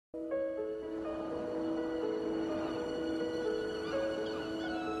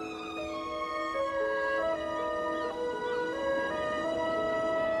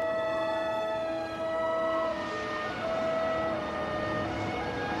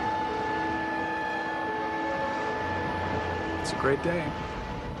It's a great day.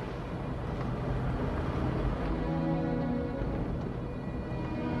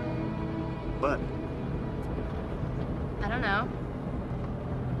 What? I don't know.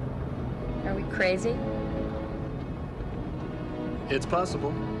 Are we crazy? It's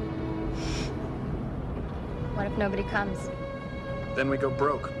possible. What if nobody comes? Then we go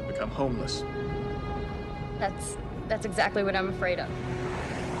broke, become homeless. That's exactly what I'm afraid of.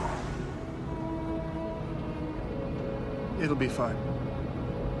 It'll be fine.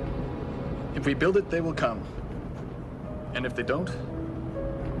 If we build it, they will come. And if they don't,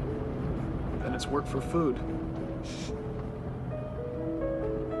 then it's work for food.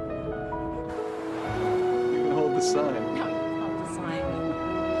 You can hold the sign. No, you can hold the sign.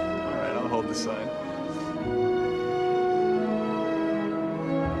 All right, I'll hold the sign.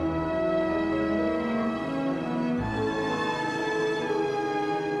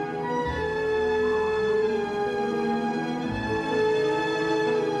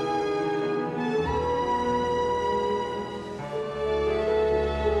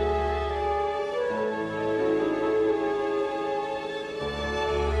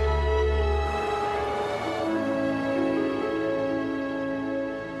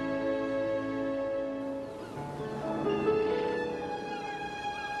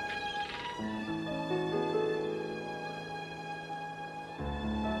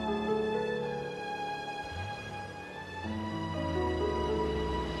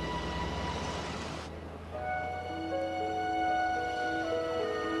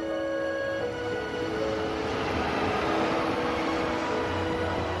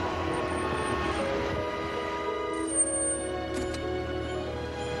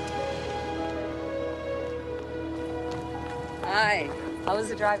 Hi. How was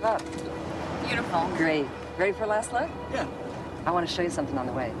the drive up? Beautiful. Great. Ready for last look? Yeah. I want to show you something on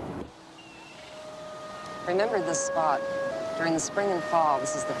the way. Remember this spot. During the spring and fall,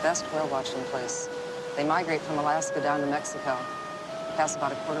 this is the best whale watching place. They migrate from Alaska down to Mexico. Pass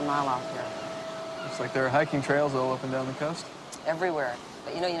about a quarter-mile off here. Looks like there are hiking trails all up and down the coast. Everywhere.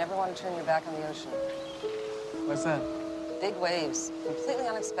 But you know, you never want to turn your back on the ocean. What's that? Big waves, completely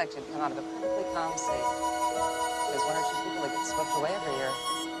unexpected, come out of a perfectly calm sea. There's one or two people that get swept away every year.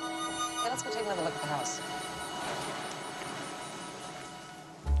 Hey, let's go take another look at the house.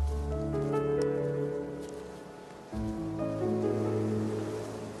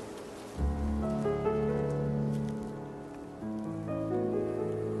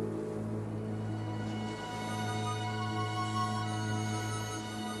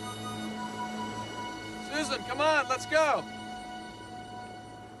 Susan, come on, let's go.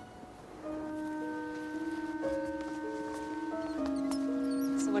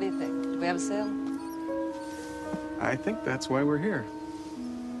 So what do you think? Do we have a sale? I think that's why we're here.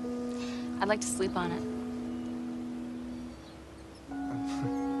 I'd like to sleep on it.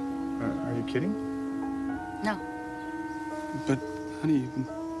 Are you kidding? No, But, honey, you've been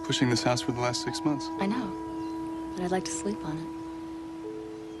pushing this house for the last 6 months. I know. But I'd like to sleep on it.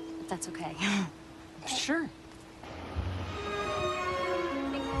 If that's okay. Sure.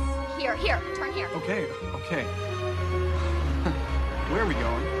 Here, turn here. Okay. Where are we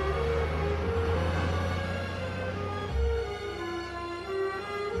going?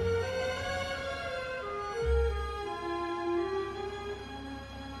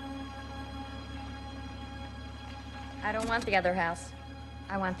 I don't want the other house.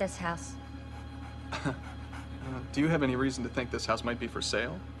 I want this house. Do you have any reason to think this house might be for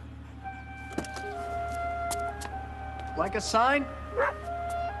sale? Like a sign?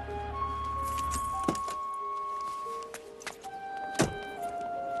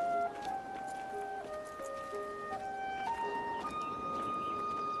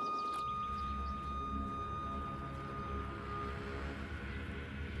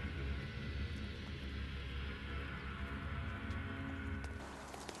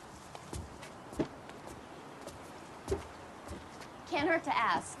 Can't hurt to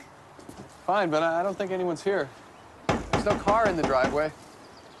ask. Fine, but I don't think anyone's here. There's no car in the driveway.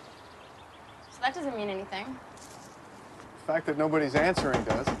 So that doesn't mean anything. The fact that nobody's answering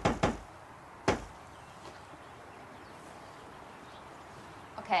does.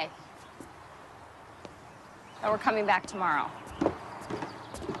 Okay. But we're coming back tomorrow.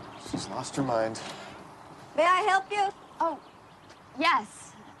 She's lost her mind. May I help you? Oh,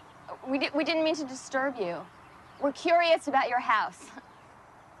 yes. We didn't mean to disturb you. We're curious about your house.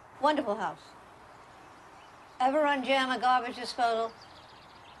 Wonderful house. Ever run jam a garbage disposal?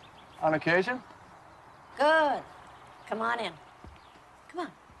 On occasion? Good. Come on in. Come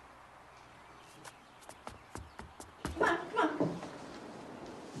on. Come on, come on.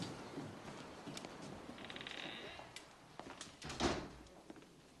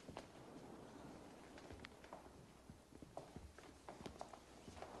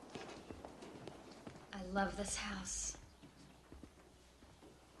 love this house.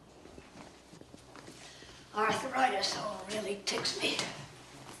 Arthritis, really ticks me.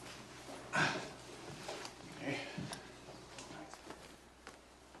 Hey.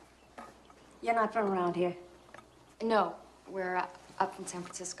 You're not from around here. No, we're up from San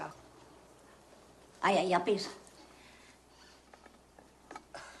Francisco. Are you yuppies?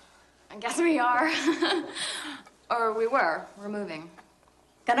 I guess we are. Or we were. We're moving.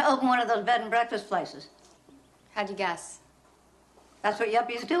 Gonna open one of those bed and breakfast places. How'd you guess? That's what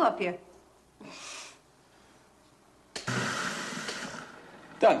yuppies do up here.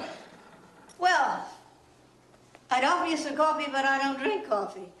 Done. Well, I'd offer you some coffee, but I don't drink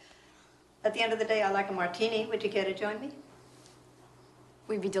coffee. At the end of the day, I like a martini. Would you care to join me?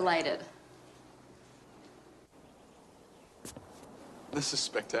 We'd be delighted. This is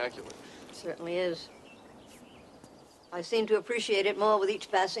spectacular. It certainly is. I seem to appreciate it more with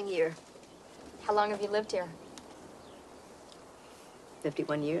each passing year. How long have you lived here?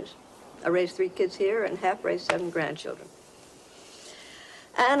 51 years. I raised 3 kids here and half raised 7 grandchildren.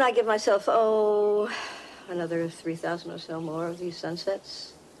 And I give myself, another 3,000 or so more of these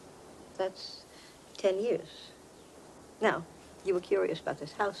sunsets. That's 10 years. Now, you were curious about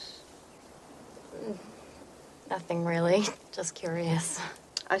this house. Nothing really. Just curious.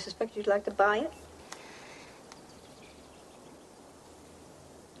 I suspect you'd like to buy it.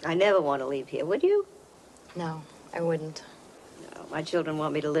 I never want to leave here, would you? No, I wouldn't. No, my children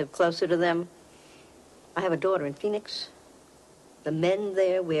want me to live closer to them. I have a daughter in Phoenix. The men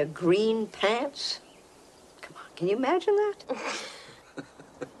there wear green pants. Come on, can you imagine that?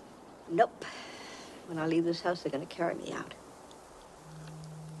 Nope. When I leave this house, they're going to carry me out.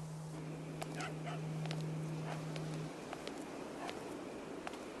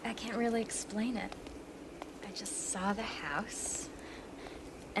 I can't really explain it. I just saw the house,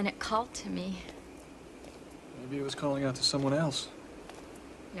 and it called to me. Maybe it was calling out to someone else.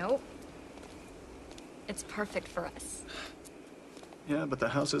 Nope. It's perfect for us. Yeah, but the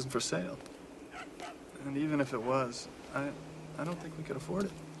house isn't for sale. And even if it was, I don't think we could afford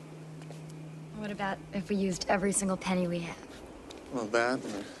it. What about if we used every single penny we have? Well, that,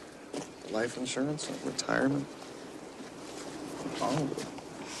 or life insurance, or retirement. All of it.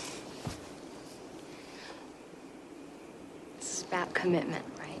 This is about commitment,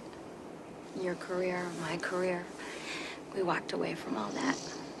 right? Your career, my career. We walked away from all that.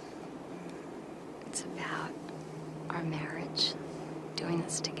 It's about our marriage, doing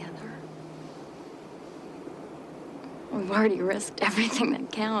this together. We've already risked everything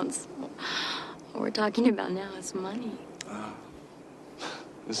that counts. What we're talking about now is money.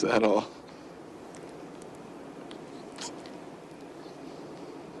 Is that all?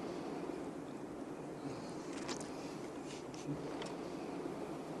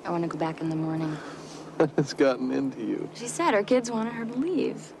 I want to go back in the morning. It's gotten into you. She said her kids wanted her to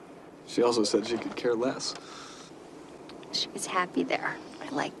leave. She also said she could care less. She was happy there. I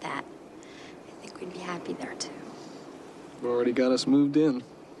like that. I think we'd be happy there, too. Already got us moved in.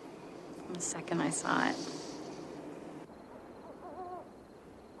 From the second I saw it.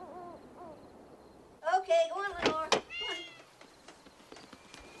 Okay, go on, Lenore. Come on.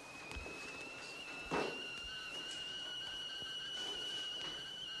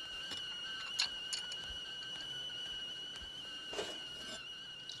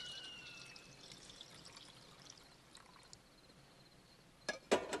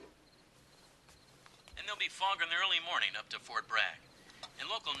 And there'll be fog in the early morning up to Fort Bragg. In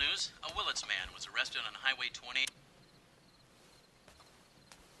local news, a Willits man was arrested on Highway 20.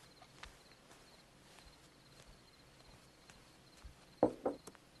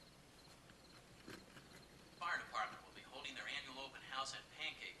 Fire department will be holding their annual open house and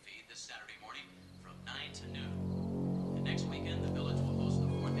pancake feed this Saturday morning from 9 to noon. And next weekend, the village will host the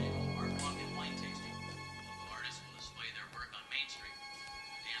 4th annual art walk and wine tasting. Local artists will display their work on Main Street.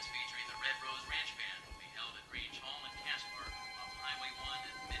 A dance featuring the Red Rose Ranch Band will be held at Grange Hall and Caspar off Highway 1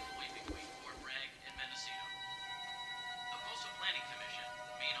 and midway between Fort Bragg and Mendocino. The Coastal Planning Commission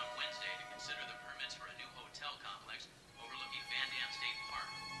will meet on Wednesday to consider the permits for a new hotel complex overlooking Van Dam State Park.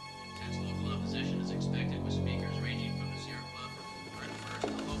 Intense local opposition is expected with speakers ranging from the Sierra Club, Klenhard,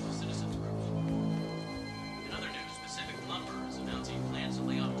 to local citizens groups. In other news, Pacific Lumber is announcing plans to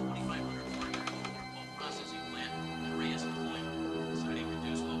lay off 2,500 workers at their pulp processing plant in Reyes, Illinois, citing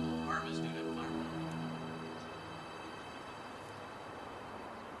reduced local harvest due to farm.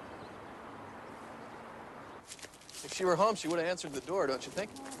 If she were home, she would have answered the door, don't you think?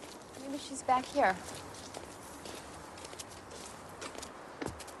 Maybe she's back here.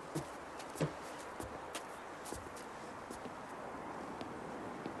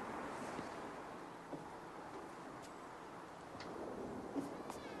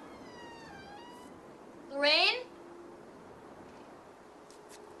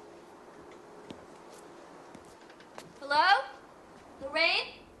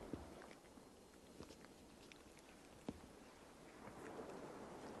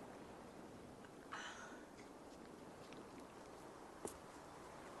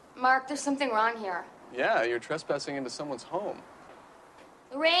 Mark, there's something wrong here. Yeah, you're trespassing into someone's home.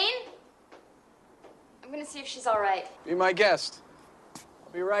 Lorraine? I'm gonna see if she's all right. Be my guest.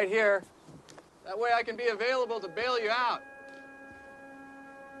 I'll be right here. That way I can be available to bail you out.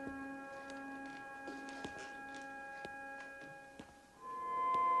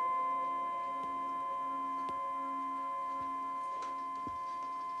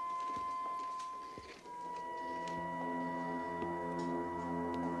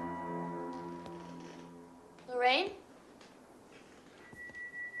 Lorraine?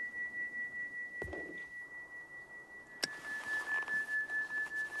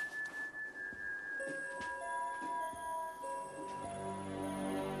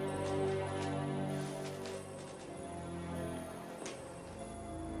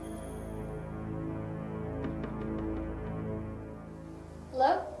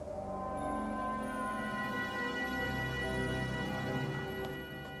 Hello?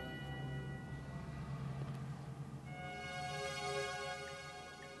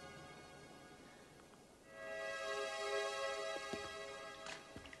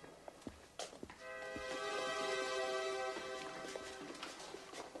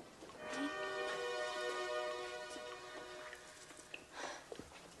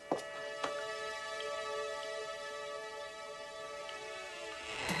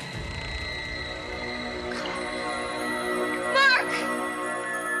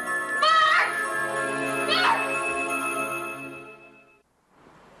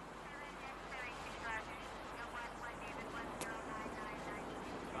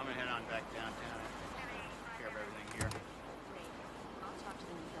 I'm gonna head on back downtown and take care of everything here. I'll talk to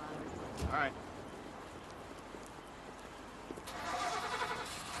them until All right.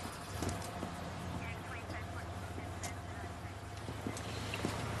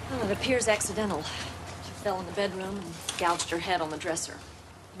 Well, it appears accidental. She fell in the bedroom and gouged her head on the dresser.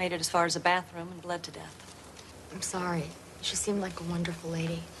 Made it as far as the bathroom and bled to death. I'm sorry. She seemed like a wonderful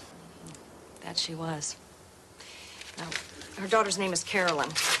lady. That she was. Now, her daughter's name is Carolyn.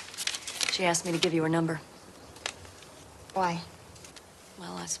 She asked me to give you her number. Why?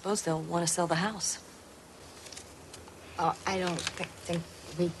 Well, I suppose they'll want to sell the house. Oh, I don't think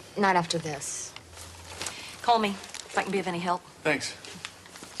we... Not after this. Call me if I can be of any help. Thanks.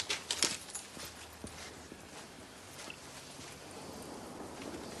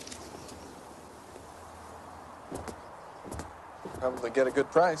 Probably get a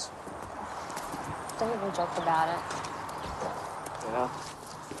good price. Don't even joke about it. Yeah.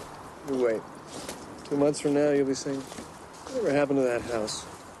 You wait. 2 months from now, you'll be saying, whatever happened to that house?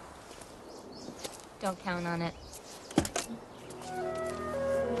 Don't count on it.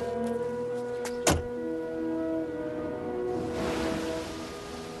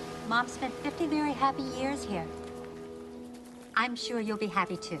 Mom spent 50 very happy years here. I'm sure you'll be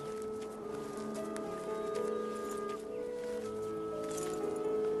happy too.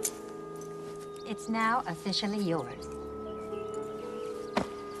 It's now officially yours.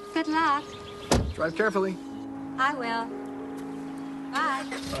 Good luck. Drive carefully. I will. Bye.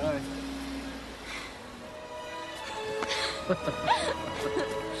 Bye.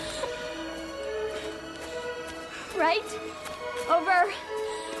 Right over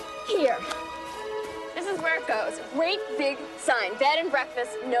here. This is where it goes. Great big sign. Bed and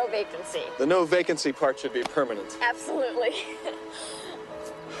breakfast, no vacancy. The no vacancy part should be permanent. Absolutely.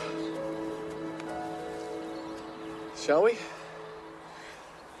 Shall we?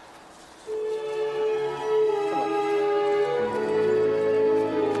 Come on.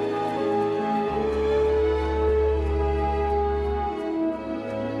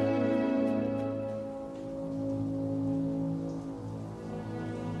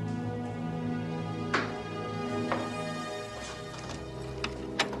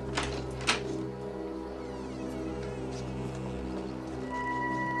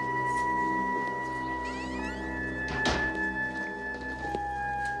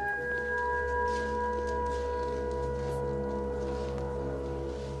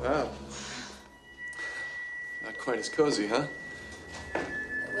 Wow. Not quite as cozy, huh? It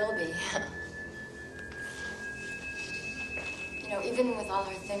will be. You know, even with all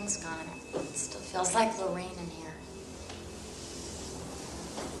her things gone, it still feels like Lorraine in here.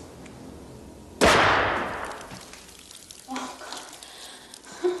 Oh,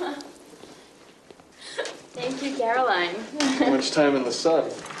 God. Thank you, Caroline. How much time in the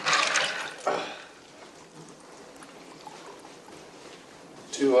sun?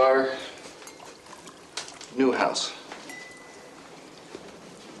 To our new house.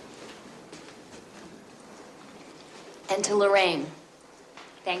 And to Lorraine.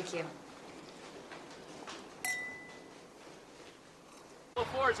 Thank you.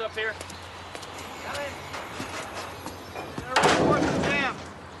 doors up here. Come in. Reinforce the jam.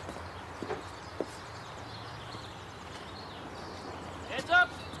 Heads up.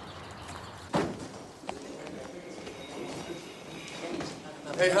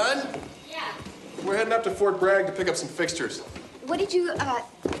 Hey, hon? Yeah. We're heading up to Fort Bragg to pick up some fixtures. What do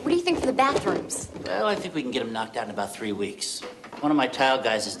you think for the bathrooms? Well, I think we can get him knocked out in about 3 weeks. One of my tile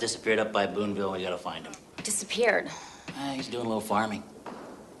guys has disappeared up by Boonville. We gotta find him. Disappeared. He's doing a little farming.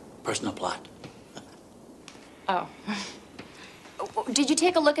 Personal plot. Oh. Did you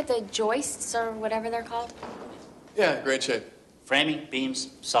take a look at the joists or whatever they're called? Yeah, great shape. Framing,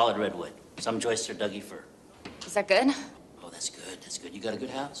 beams, solid redwood. Some joists are Dougie fir. Is that good? Oh, that's good. That's good. You got a good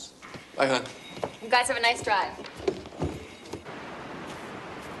house? Bye, hon. You guys have a nice drive.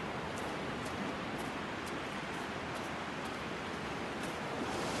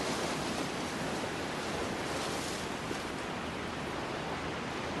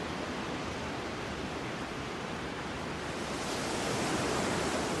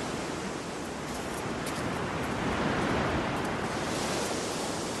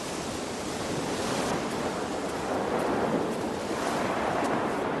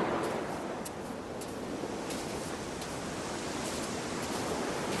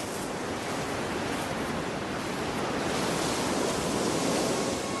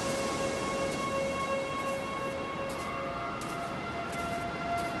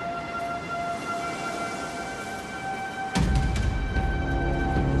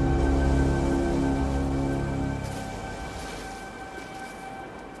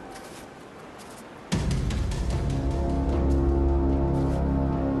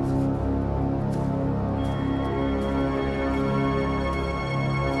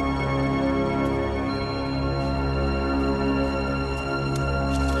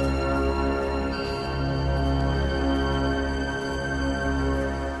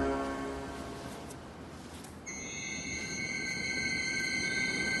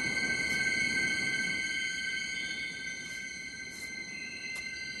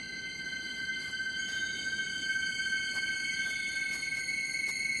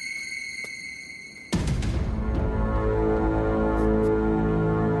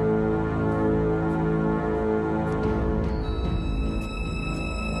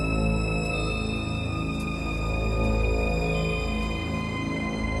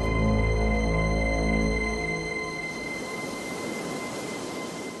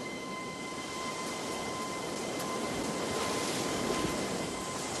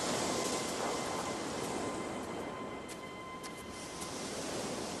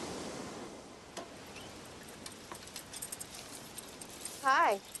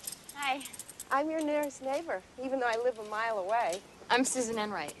 Hi. Hi. I'm your nearest neighbor, even though I live a mile away. I'm Susan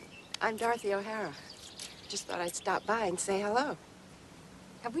Enright. I'm Dorothy O'Hara. Just thought I'd stop by and say hello.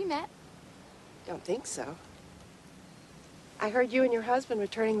 Have we met? Don't think so. I heard you and your husband were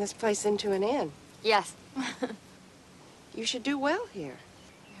turning this place into an inn. Yes. You should do well here.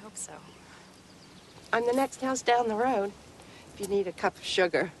 I hope so. I'm the next house down the road, if you need a cup of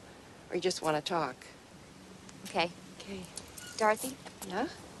sugar or you just want to talk. Okay. Okay. Dorothy, Yeah?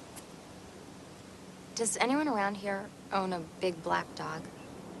 does anyone around here own a big black dog?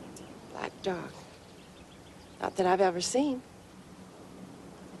 Black dog. Not that I've ever seen.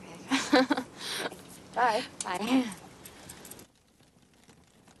 Okay. Bye. Bye.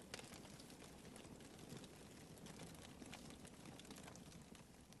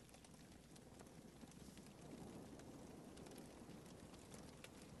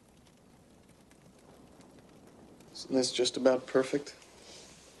 Isn't this just about perfect?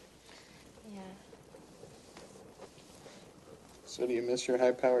 Yeah. So do you miss your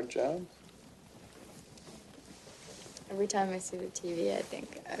high-powered job? Every time I see the TV, I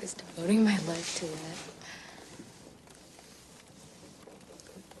think I was devoting my life to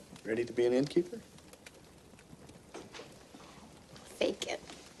that. Ready to be an innkeeper? Fake it.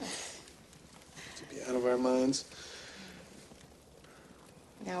 To be out of our minds.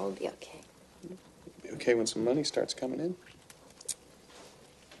 Now we'll be okay. Be okay when some money starts coming in.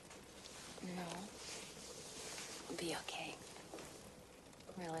 No. We'll be okay.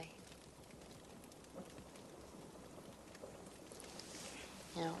 Really.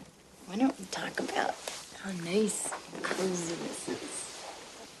 Now, why don't we talk about how nice and cozy this is?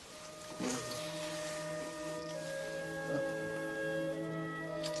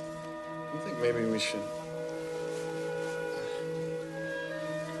 You think maybe we should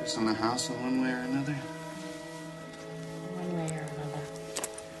focus on the house in one way or another? One way or another.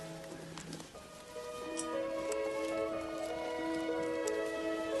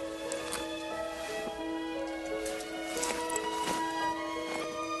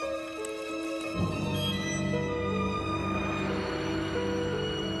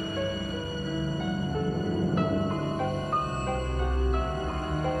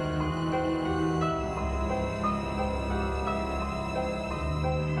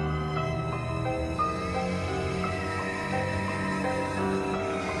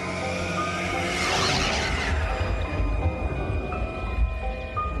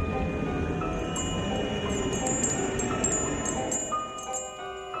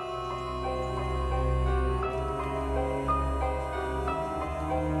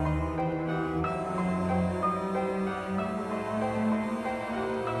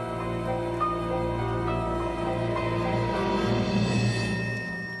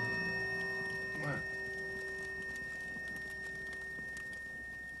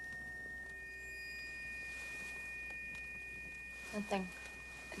 something.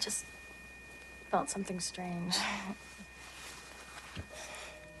 I just felt something strange.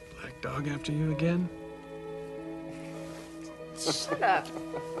 Black dog after you again? Shut up.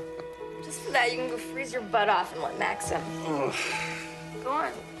 Just for that, you can go freeze your butt off and let Max in. Oh. Go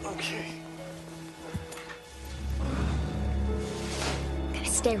on. Okay. Gotta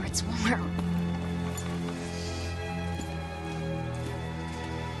stay where it's warm.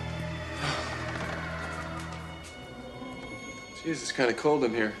 Jeez, it's kind of cold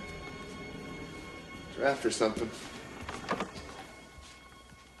in here. Draft or something.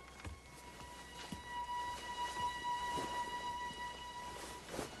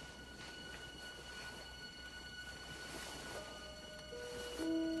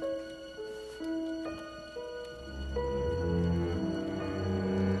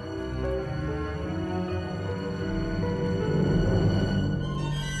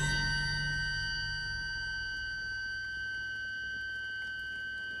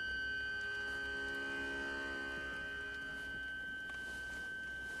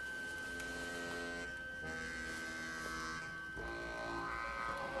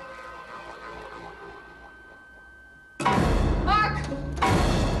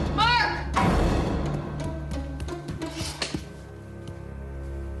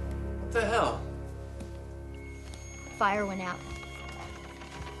 What the hell? Fire went out.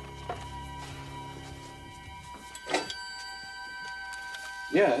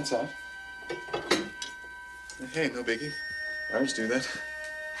 Yeah, it's out. Hey, no biggie. Fires do that.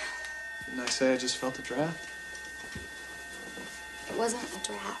 Didn't I say I just felt a draft? It wasn't a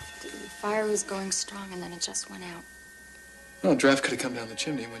draft. The fire was going strong and then it just went out. No, a draft could have come down the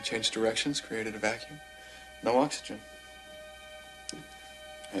chimney, went changed directions, created a vacuum. No oxygen.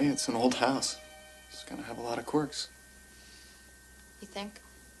 Hey, it's an old house. It's gonna have a lot of quirks. You think?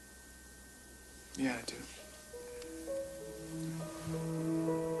 Yeah, I do.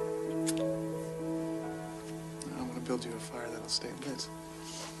 I want to build you a fire that'll stay lit.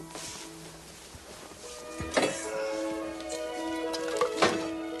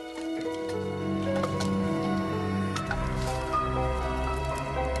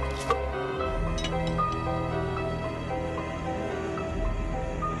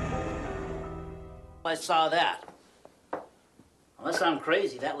 I saw that. Unless I'm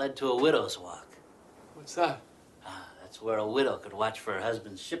crazy, that led to a widow's walk. What's that? That's where a widow could watch for her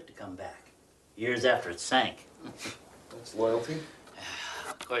husband's ship to come back, years after it sank. That's loyalty.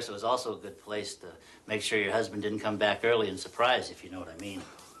 Of course, it was also a good place to make sure your husband didn't come back early and surprise, if you know what I mean.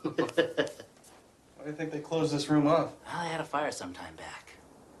 Why do you think they closed this room off? Well, they had a fire some time back.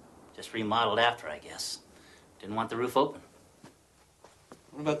 Just remodeled after, I guess. Didn't want the roof open.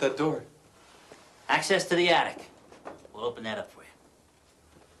 What about that door? Access to the attic. We'll open that up for you.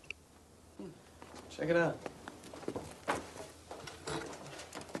 Check it out.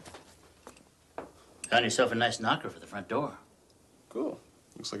 Found yourself a nice knocker for the front door. Cool.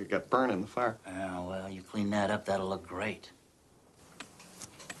 Looks like it got burned in the fire. Oh, well, you clean that up, that'll look great.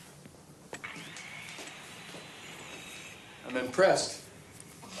 I'm impressed.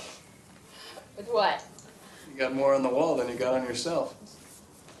 With what? You got more on the wall than you got on yourself.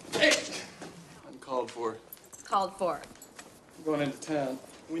 Hey! Uncalled for. It's called for. I'm going into town.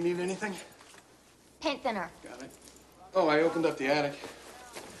 We need anything? Paint thinner. Got it. Oh, I opened up the attic.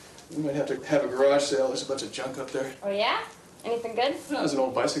 We might have to have a garage sale. There's a bunch of junk up there. Oh, yeah? Anything good? That was an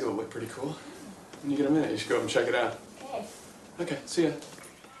old bicycle. It looked pretty cool. When you get a minute, you should go up and check it out. Okay. Okay, see ya.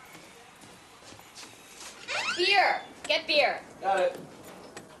 Beer! Get beer. Got it.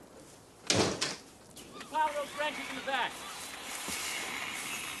 Pile those branches in the back.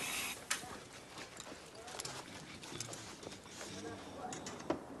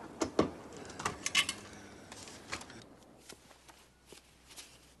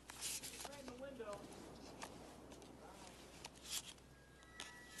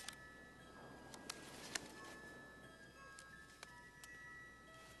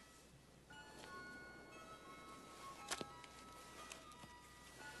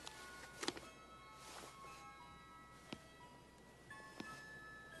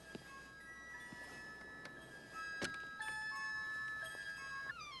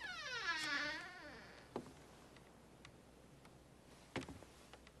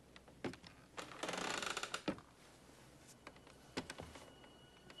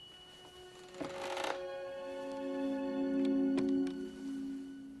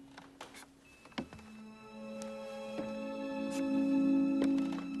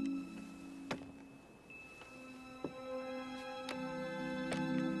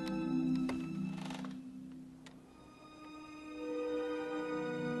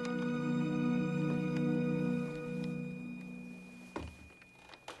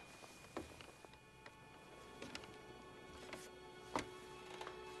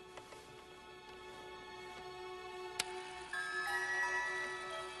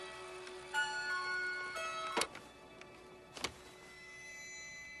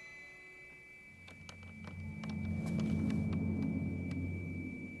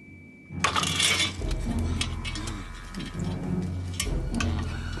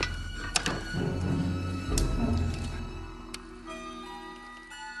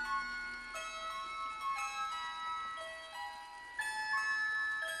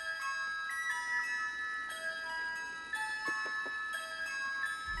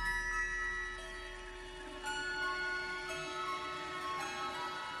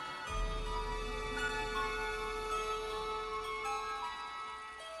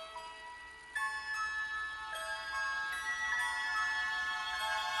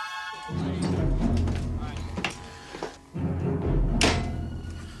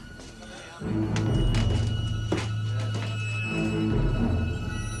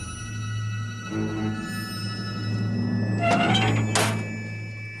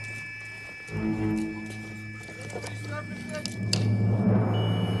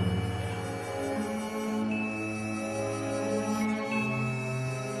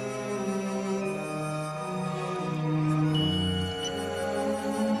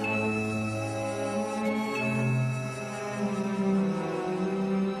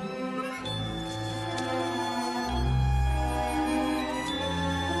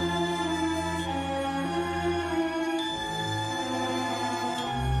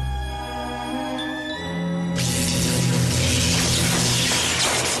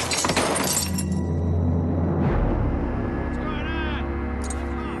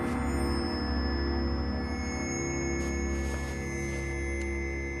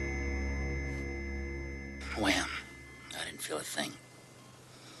 Wham. I didn't feel a thing.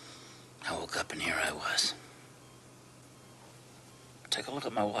 I woke up and here I was. Take a look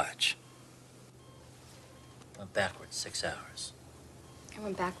at my watch. Went backwards 6 hours. I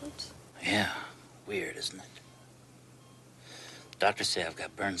went backwards? Yeah, weird, isn't it? Doctors say I've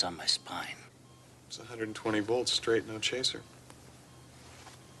got burns on my spine. It's 120 volts straight, no chaser.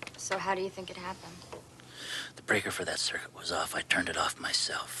 So how do you think it happened? The breaker for that circuit was off. I turned it off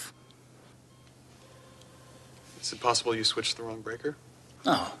myself. Is it possible you switched the wrong breaker?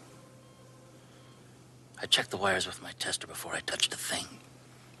 No. I checked the wires with my tester before I touched the thing.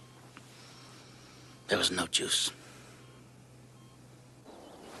 There was no juice.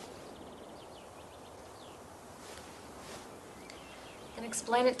 Then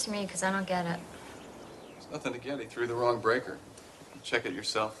explain it to me, because I don't get it. There's nothing to get. He threw the wrong breaker. Check it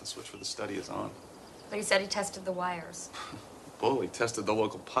yourself. The switch for the study is on. But he said he tested the wires. Bull, he tested the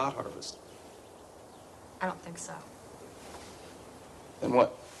local pot harvest. I don't think so. Then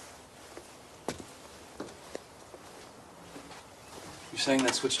what? You saying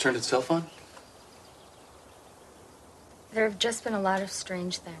that switch turned itself on? There have just been a lot of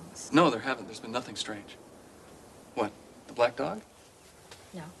strange things. No, there haven't. There's been nothing strange. What? The black dog?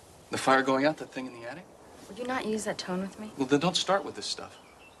 No. The fire going out? That thing in the attic? Would you not use that tone with me? Well, then don't start with this stuff.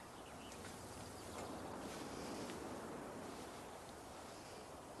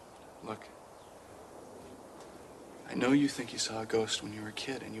 Look. I know you think you saw a ghost when you were a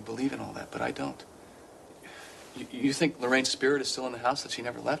kid, and you believe in all that, but I don't. You think Lorraine's spirit is still in the house, that she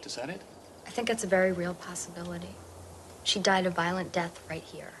never left? Is that it? I think it's a very real possibility. She died a violent death right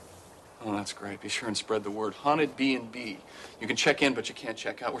here. Oh, that's great. Be sure and spread the word. Haunted B&B. You can check in, but you can't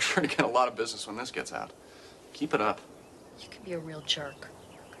check out. We're sure to get a lot of business when this gets out. Keep it up. You can be a real jerk.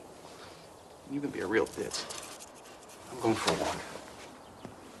 You can be a real ditz. I'm going for a walk.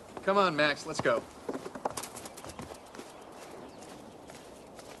 Come on, Max, let's go.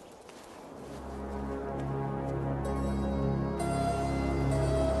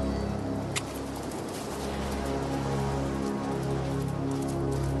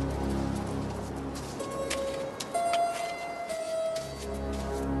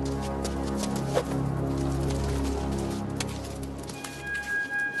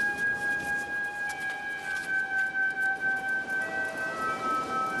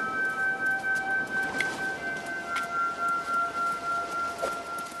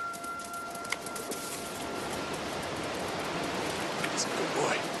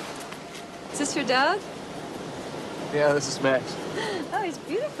 Is this your dog? Yeah, this is Max. Oh, he's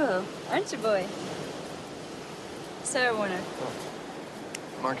beautiful. Aren't you, boy? Sarah Warner.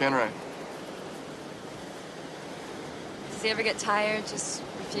 Mark Enright. Does he ever get tired, just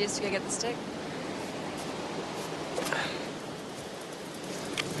refuse to go get the stick?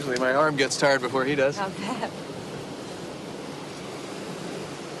 Usually my arm gets tired before he does. Not bad.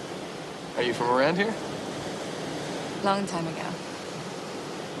 Are you from around here? Long time ago.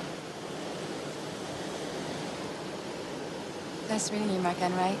 Nice meeting you, Mark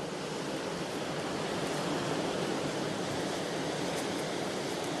Enright.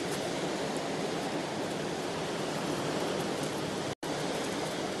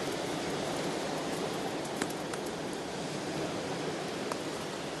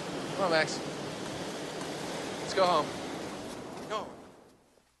 Come on, Max. Let's go home. Go.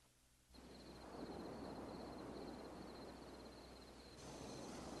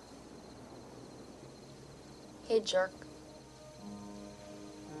 Hey, jerk.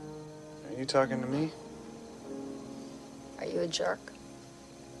 Are you talking to me? Are you a jerk?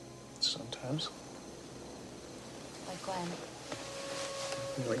 Sometimes. Like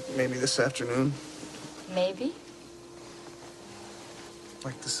when? Like maybe this afternoon. Maybe?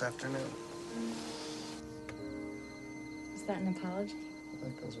 Like this afternoon. Is that an apology?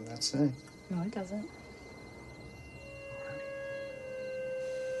 That goes without saying. No, it doesn't.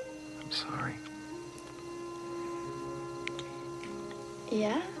 I'm sorry.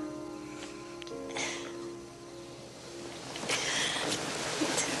 Yeah?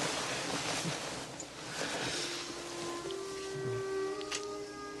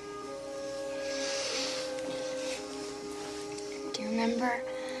 Do you remember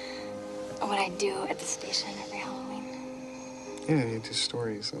what I do at the station every Halloween? Yeah, you do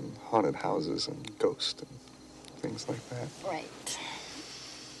stories on haunted houses and ghosts and things like that. Right.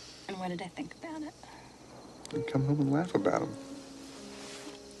 And what did I think about it? You come home and laugh about them.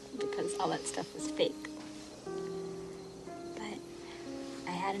 Because all that stuff was fake. But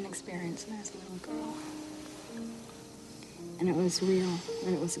I had an experience when I was a little girl. And it was real,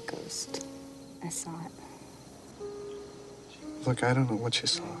 and it was a ghost. I saw it. Look, I don't know what you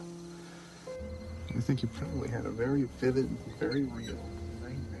saw. I think you probably had a very vivid, very real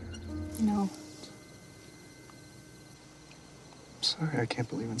nightmare. No. I'm sorry, I can't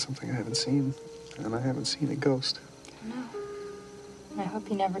believe in something I haven't seen. And I haven't seen a ghost. No. And I hope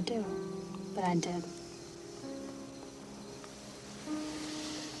you never do. But I did.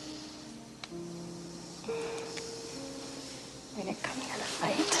 We didn't come here to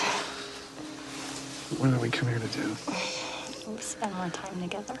fight. What do we come here to do? We'll spend more time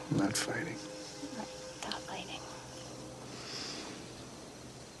together. Not fighting. Not fighting.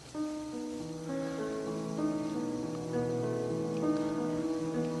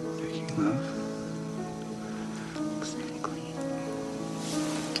 Making love. Exactly.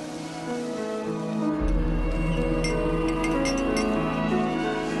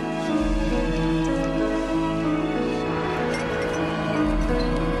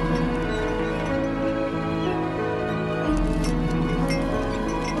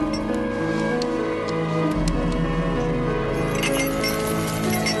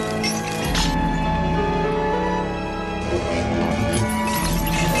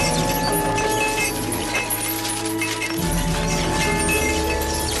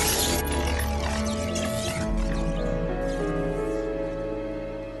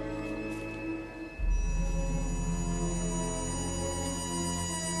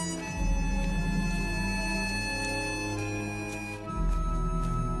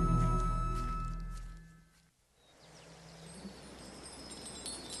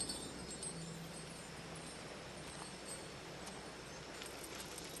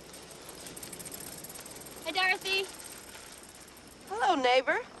 Hi, Dorothy. Hello,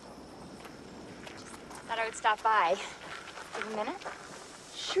 neighbor. Thought I would stop by. Give a minute?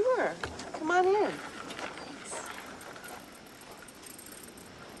 Sure. Come on in. Thanks.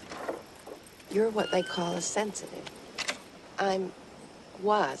 You're what they call a sensitive.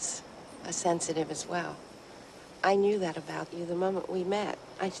 Was a sensitive as well. I knew that about you the moment we met.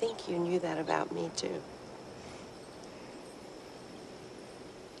 I think you knew that about me, too.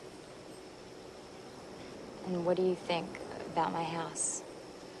 And what do you think about my house?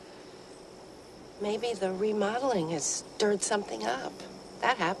 Maybe the remodeling has stirred something up.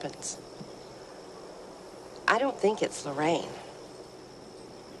 That happens. I don't think it's Lorraine.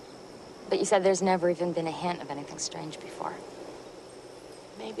 But you said there's never even been a hint of anything strange before.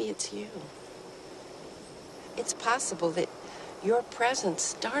 Maybe it's you. It's possible that your presence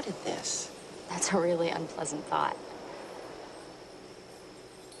started this. That's a really unpleasant thought.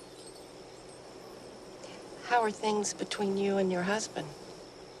 How are things between you and your husband?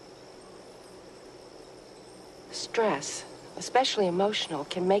 Stress, especially emotional,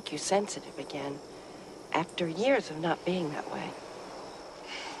 can make you sensitive again after years of not being that way.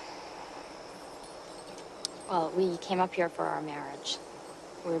 Well, we came up here for our marriage.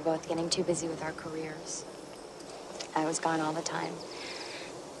 We were both getting too busy with our careers. I was gone all the time.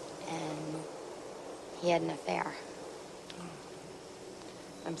 And he had an affair.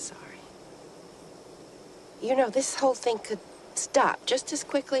 I'm sorry. You know, this whole thing could stop just as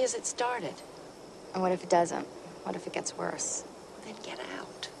quickly as it started. And what if it doesn't? What if it gets worse? Then get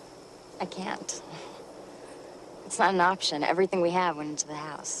out. I can't. It's not an option. Everything we have went into the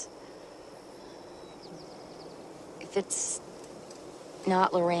house. If it's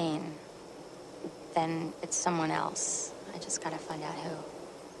not Lorraine, then it's someone else. I just gotta find out who.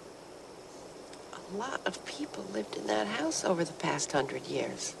 A lot of people lived in that house over the past 100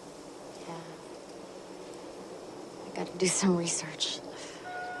 years. Yeah. I gotta do some research.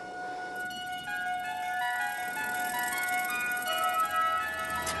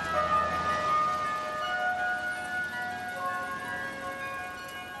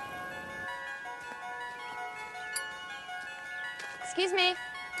 Excuse me.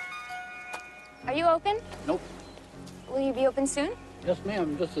 Are you open? Nope. Will you be open soon? Yes,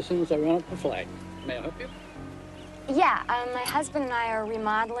 ma'am. Just as soon as I run up the flag. May I help you? Yeah, my husband and I are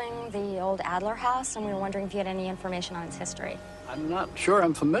remodeling the old Adler house, and we were wondering if you had any information on its history. I'm not sure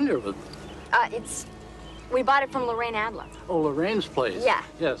I'm familiar with it. We bought it from Lorraine Adler. Oh, Lorraine's place? Yeah.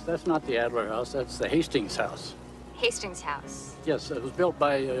 Yes, that's not the Adler house. That's the Hastings house. Hastings house. Yes, it was built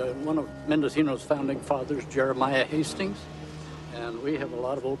by one of Mendocino's founding fathers, Jeremiah Hastings. And we have a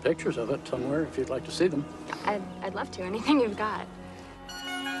lot of old pictures of it somewhere if you'd like to see them. I'd love to. Anything you've got.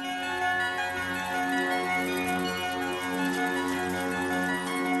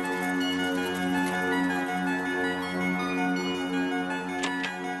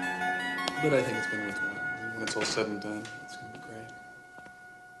 But I think it's been worthwhile. When it's all said and done, it's going to be great.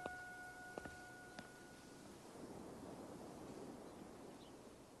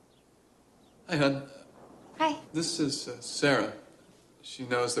 Hi, hon. Hi. This is Sarah. She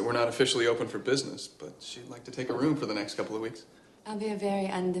knows that we're not officially open for business, but she'd like to take a room for the next couple of weeks. I'll be a very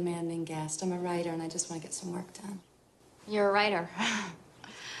undemanding guest. I'm a writer, and I just want to get some work done. You're a writer.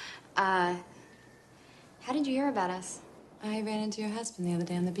 How did you hear about us? I ran into your husband the other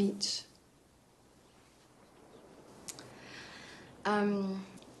day on the beach.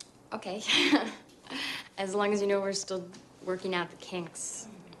 Okay. As long as you know we're still working out the kinks.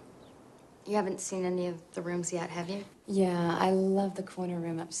 You haven't seen any of the rooms yet, have you? Yeah, I love the corner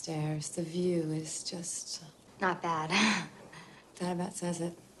room upstairs. The view is just... Not bad. That about says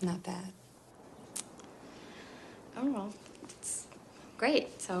it. Not bad. Oh, well, it's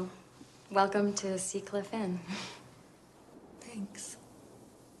great. So, welcome to Seacliff Inn. Thanks.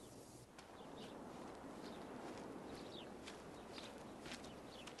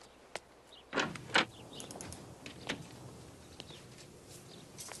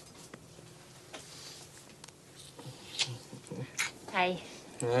 Hi.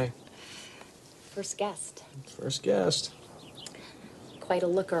 Hi. First guest. First guest. Quite a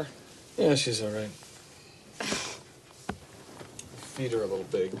looker. Yeah, she's all right. Feet are a little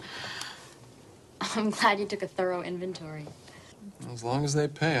big. I'm glad you took a thorough inventory. As long as they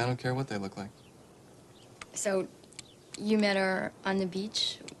pay, I don't care what they look like. So, you met her on the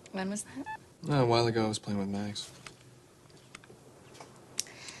beach? When was that? No, a while ago, I was playing with Max.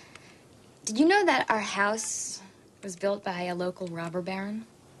 Did you know that our house was built by a local robber baron?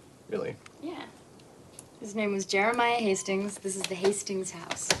 Really? Yeah. His name was Jeremiah Hastings. This is the Hastings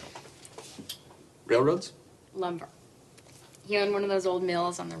house. Railroads? Lumber. He owned one of those old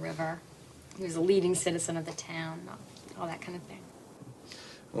mills on the river. He was a leading citizen of the town, all that kind of thing.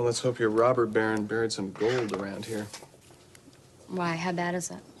 Well, let's hope your robber baron buried some gold around here. Why? How bad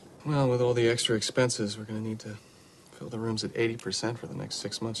is it? Well, with all the extra expenses, we're going to need to fill the rooms at 80% for the next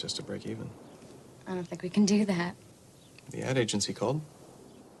 6 months just to break even. I don't think we can do that. The ad agency called.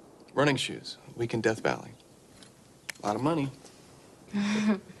 Running shoes, week in Death Valley. A lot of money.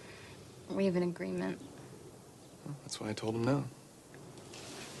 We have an agreement. Well, that's why I told him no.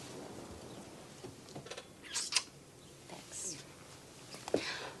 Thanks.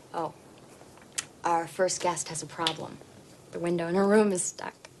 Oh, our first guest has a problem. The window in her room is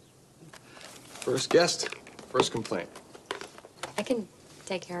stuck. First guest, first complaint. I can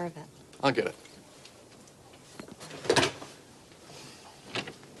take care of it. I'll get it.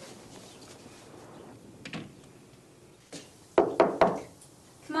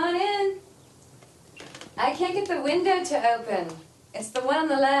 Come on in. I can't get the window to open. It's the one on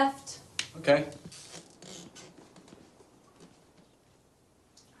the left. Okay.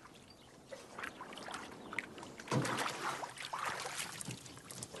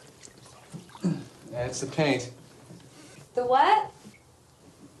 It's the paint. The what?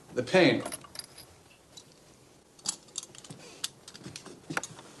 The paint.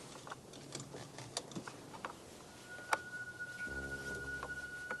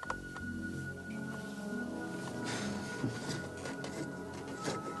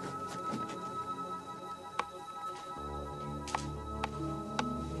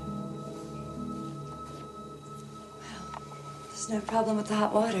 There's no problem with the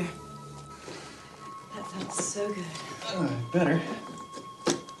hot water. That felt so good. Better.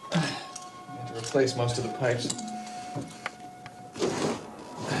 I had to replace most of the pipes.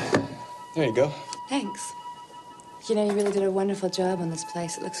 There you go. Thanks. You know, you really did a wonderful job on this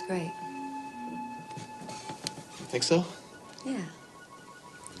place. It looks great. Think so? Yeah.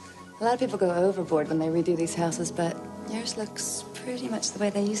 A lot of people go overboard when they redo these houses, but yours looks pretty much the way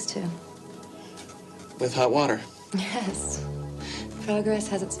they used to. With hot water. Yes. Progress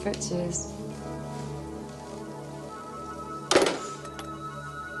has its virtues.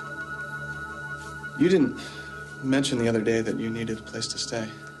 You didn't You mentioned the other day that you needed a place to stay.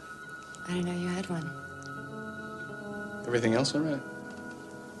 I didn't know you had one. Everything else all right?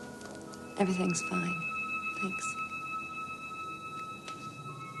 Everything's fine. Thanks.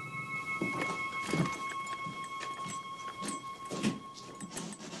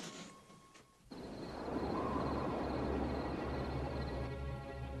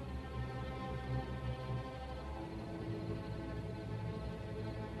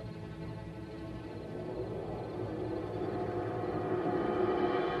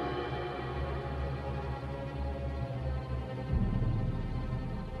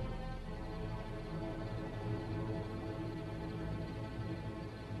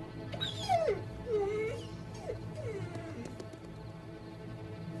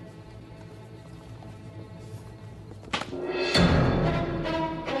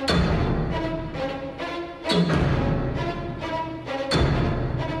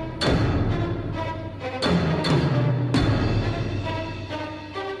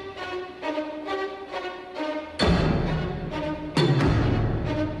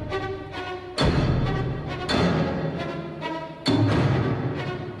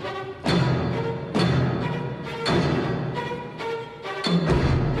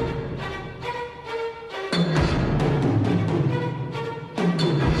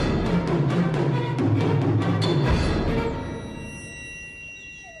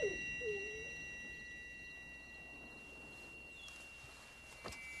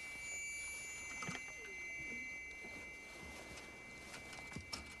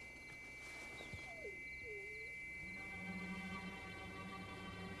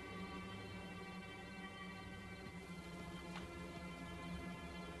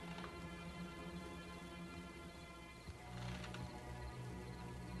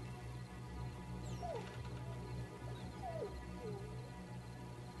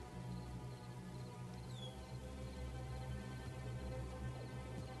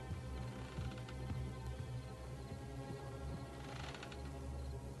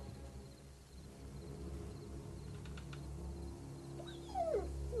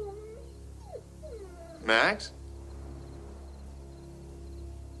 Max?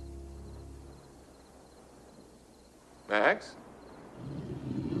 Max?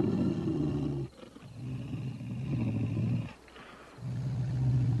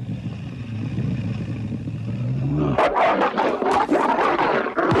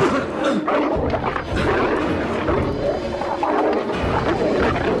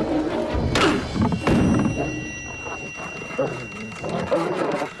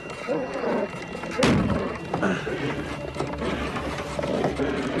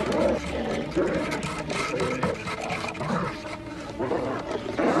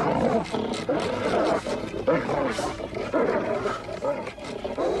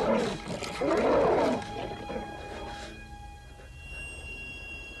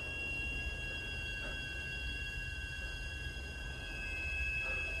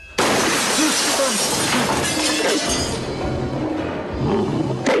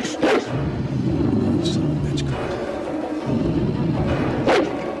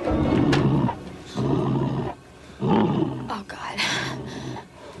 Oh, God.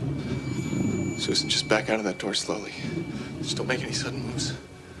 Susan, just back out of that door slowly. Just don't make any sudden moves.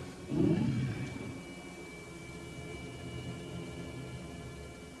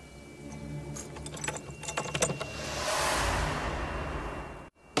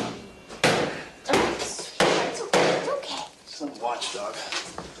 It's okay. Some watchdog.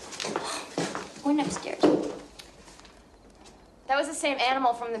 Went upstairs. That was the same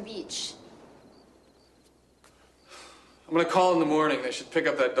animal from the beach. I'm gonna call in the morning. They should pick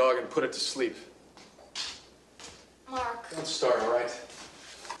up that dog and put it to sleep. Mark. Don't start, all right?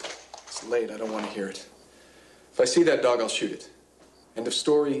 It's late. I don't want to hear it. If I see that dog, I'll shoot it. End of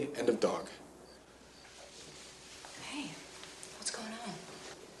story, end of dog. Hey, what's going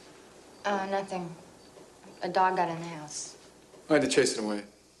on? Nothing. A dog got in the house. I had to chase it away.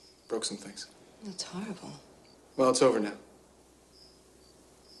 Broke some things. That's horrible. Well, it's over now.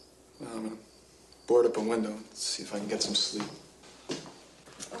 I'm gonna board up a window and see if I can get some sleep.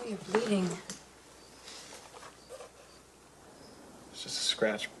 Oh, you're bleeding. It's just a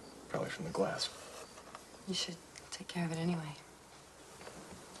scratch, probably from the glass. You should take care of it anyway.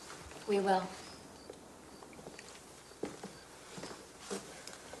 We will.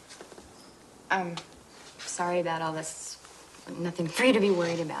 I'm sorry about all this. Nothing for you to be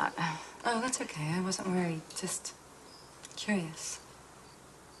worried about. Oh, that's okay. I wasn't worried. Just curious.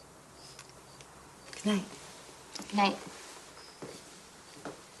 Good night. Good night.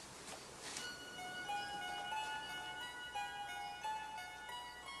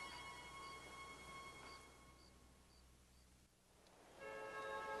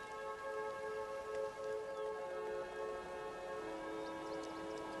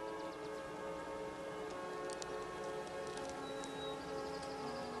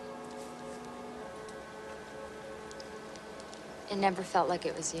 It never felt like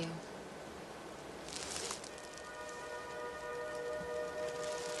it was you.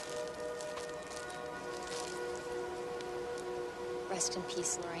 Rest in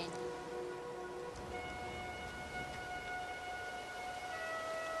peace, Lorraine.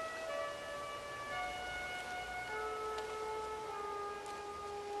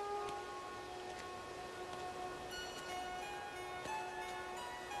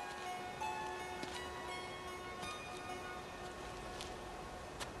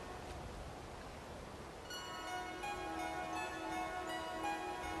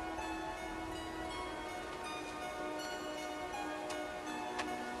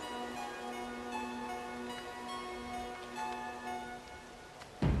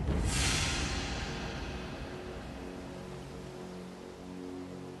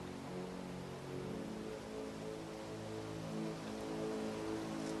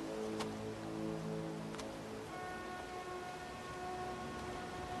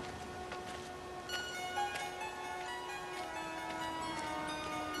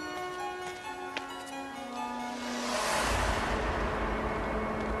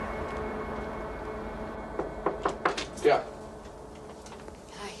 Yeah.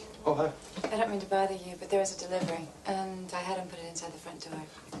 Hi. Oh, hi. I don't mean to bother you, but there was a delivery, and I had him put it inside the front door.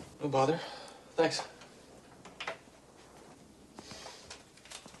 No bother. Thanks.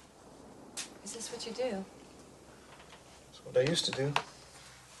 Is this what you do? That's what I used to do.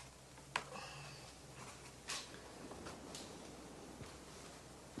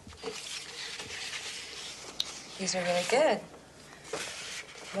 These are really good.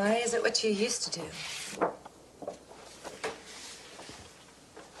 Why is it what you used to do?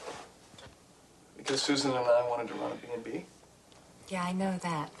 Because Susan and I wanted to run a B&B. Yeah, I know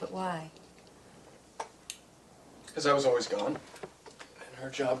that, but why? Because I was always gone, and her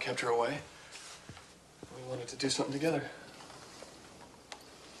job kept her away. We wanted to do something together.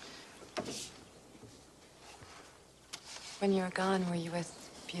 When you were gone, were you with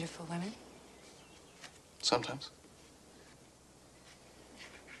beautiful women? Sometimes.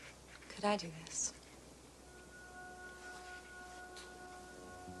 Could I do this?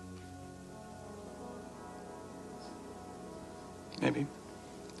 Maybe.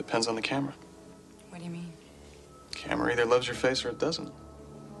 Depends on the camera. What do you mean? Camera either loves your face or it doesn't.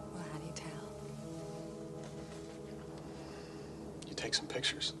 Well, how do you tell? You take some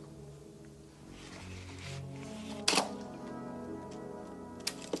pictures.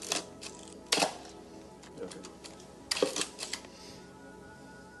 Okay.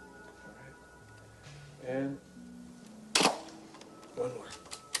 All right. And one more.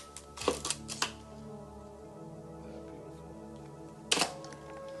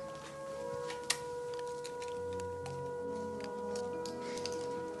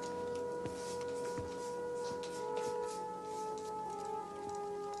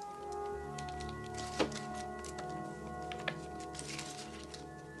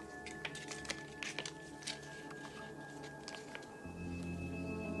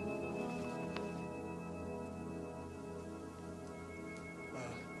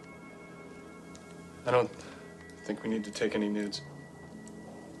 I don't think we need to take any nudes.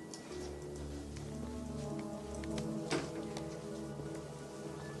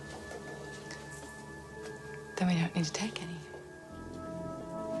 Then we don't need to take any.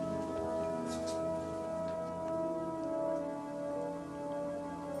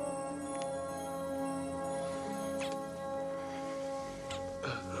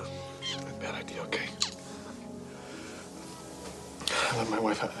 Bad idea, okay. I love my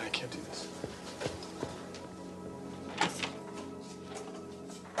wife. I can't do this.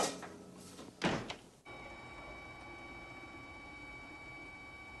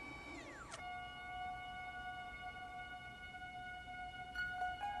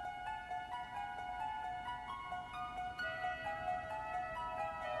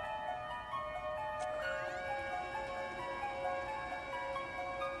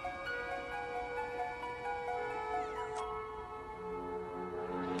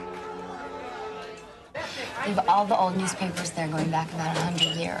 They have all the old newspapers there going back about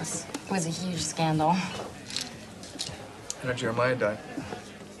 100 years. It was a huge scandal. How did Jeremiah die?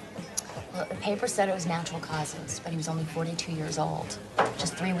 Well, the paper said it was natural causes, but he was only 42 years old,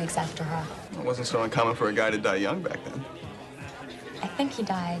 just 3 weeks after her. It wasn't so uncommon for a guy to die young back then. I think he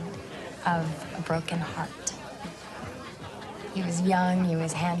died of a broken heart. He was young, he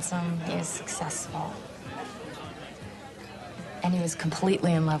was handsome, he was successful. And he was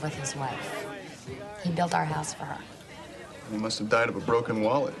completely in love with his wife. He built our house for her. He must have died of a broken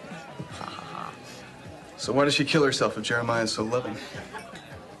wallet. So why did she kill herself if Jeremiah is so loving?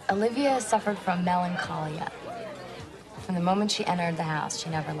 Olivia suffered from melancholia. From the moment she entered the house, she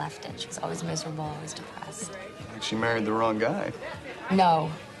never left it. She was always miserable, always depressed. Like she married the wrong guy.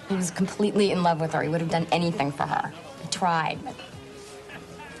 No, he was completely in love with her. He would have done anything for her. He tried, but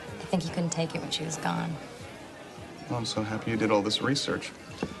I think he couldn't take it when she was gone. Well, I'm so happy you did all this research.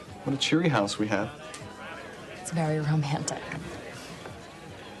 What a cheery house we have. It's very romantic.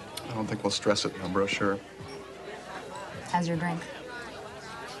 I don't think we'll stress it in our brochure. How's your drink?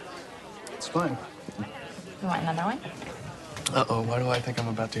 It's fine. You want another one? Uh-oh, why do I think I'm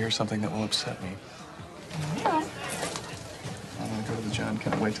about to hear something that will upset me? No. I'm gonna go to the John.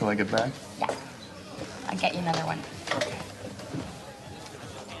 Can I wait till I get back? Yeah. I'll get you another one. Okay.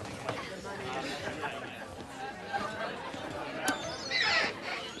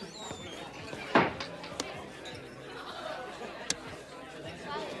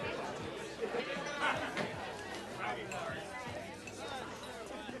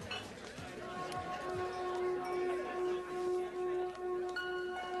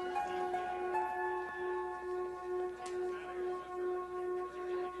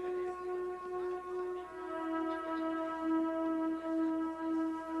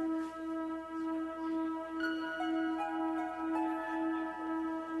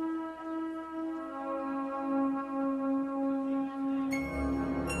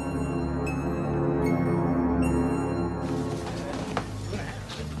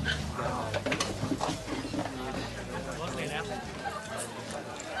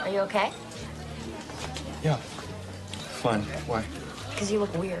 Are you okay? Yeah. Fine. Why? Because you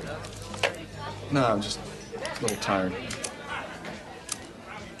look weird. No, I'm just a little tired.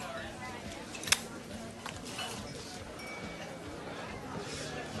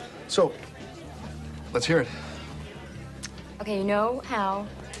 So, let's hear it. Okay, you know how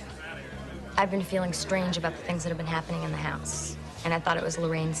I've been feeling strange about the things that have been happening in the house. And I thought it was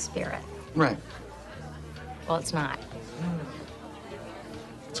Lorraine's spirit. Right. Well, it's not.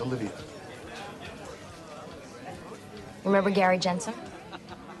 It's Olivia. Remember Gary Jensen?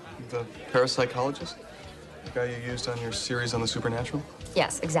 The parapsychologist? The guy you used on your series on the supernatural?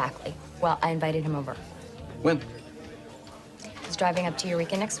 Yes, exactly. Well, I invited him over. When? He's driving up to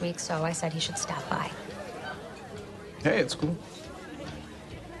Eureka next week, so I said he should stop by. Hey, it's cool.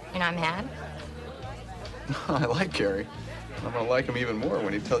 You're not mad? I like Gary. I'm gonna like him even more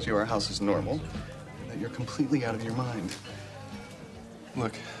when he tells you our house is normal and that you're completely out of your mind.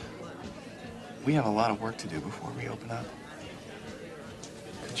 Look, we have a lot of work to do before we open up.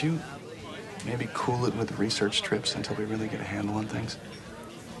 Could you maybe cool it with research trips until we really get a handle on things?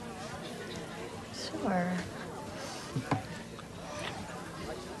 Sure.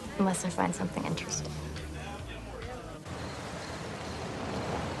 Unless I find something interesting.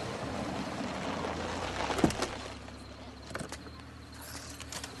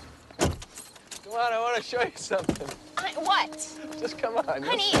 Come on, I want to show you something. What? Just come on.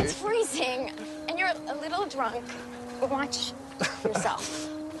 Honey, it's freezing, and you're a little drunk. Watch yourself.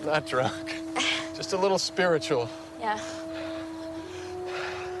 Not drunk. Just a little spiritual. Yeah.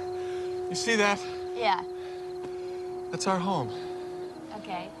 You see that? Yeah. That's our home.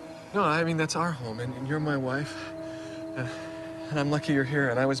 Okay. No, I mean, that's our home, and you're my wife. And I'm lucky you're here,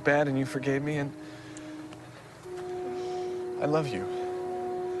 and I was bad, and you forgave me, and I love you.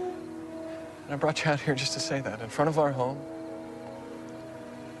 And I brought you out here just to say that, in front of our home,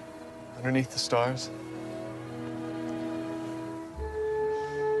 underneath the stars.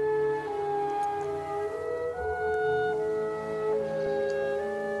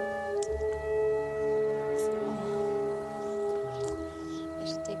 I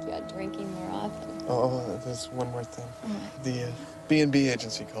should take you out drinking more often. Oh, there's one more thing. The B&B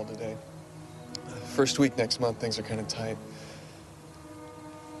agency called today. First week next month, things are kind of tight.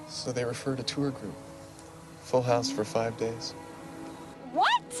 So they referred a tour group. Full house for 5 days.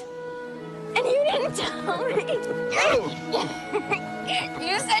 What? And you didn't tell me?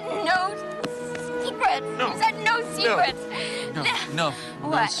 You said no secrets. No. You said no secrets. No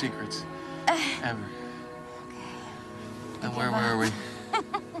What? secrets. Ever. Now, where were we?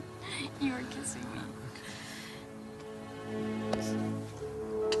 You were kissing me.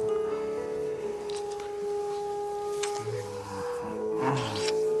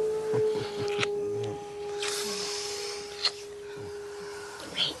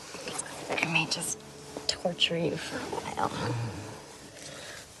 Wait, I may just torture you for a while.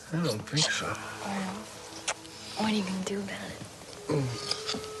 I don't think so. What are you gonna do about it?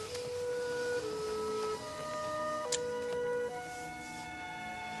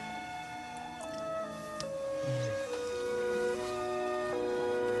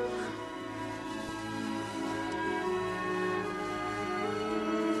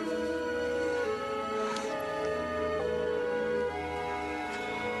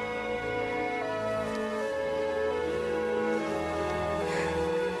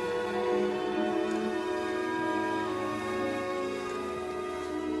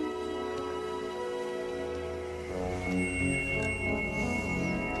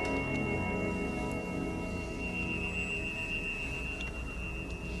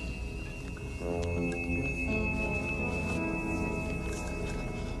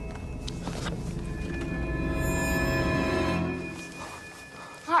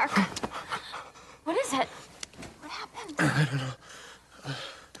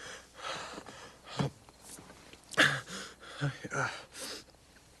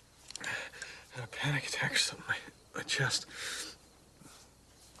 text on my chest.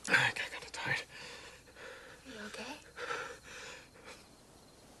 I got it tight. You okay?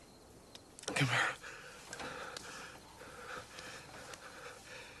 Come here.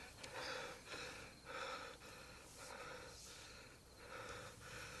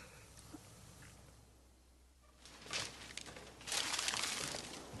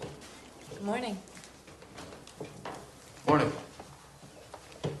 Good morning. Morning.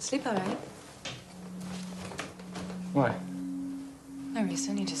 Sleep all right? Why? No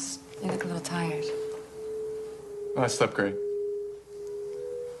reason. You look a little tired. Oh, I slept great.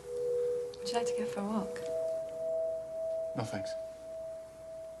 Would you like to go for a walk? No, thanks.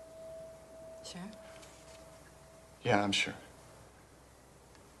 Sure. Yeah, I'm sure.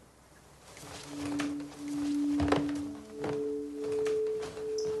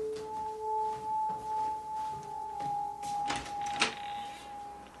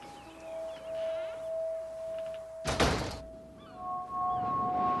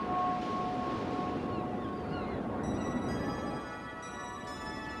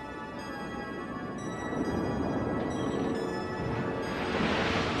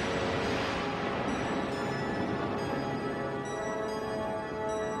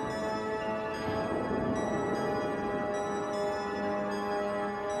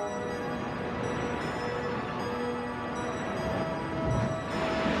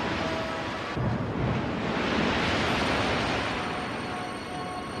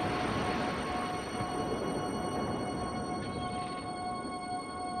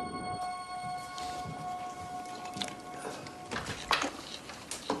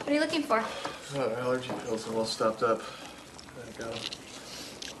 What are you looking for? Allergy pills have all stopped up. I got 'em.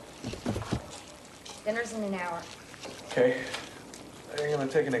 Dinner's in an hour. Okay. I think I'm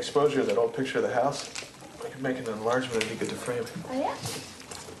gonna take an exposure of that old picture of the house. I can make an enlargement and be good to frame. Oh, yeah?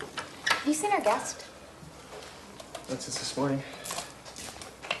 Have you seen our guest? That's it this morning.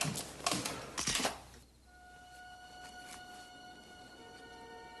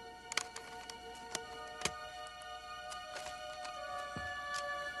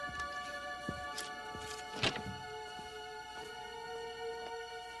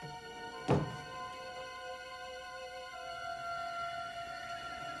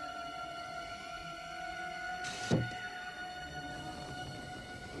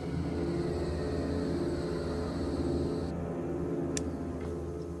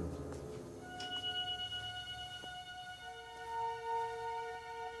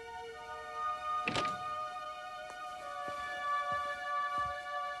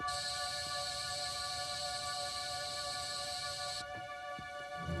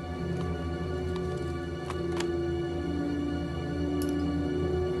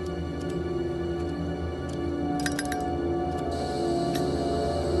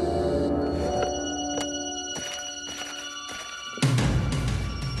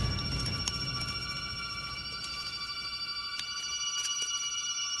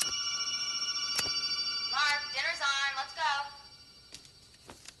 Mark, dinner's on. Let's go.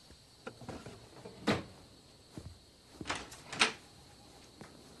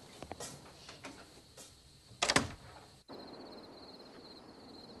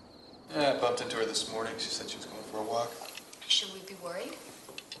 Yeah, I bumped into her this morning. She said she was going for a walk. Should we be worried?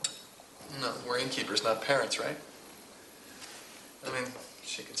 No, we're innkeepers, not parents, right? I mean,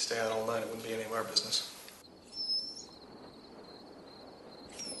 she could stay out all night. It wouldn't be any of our business.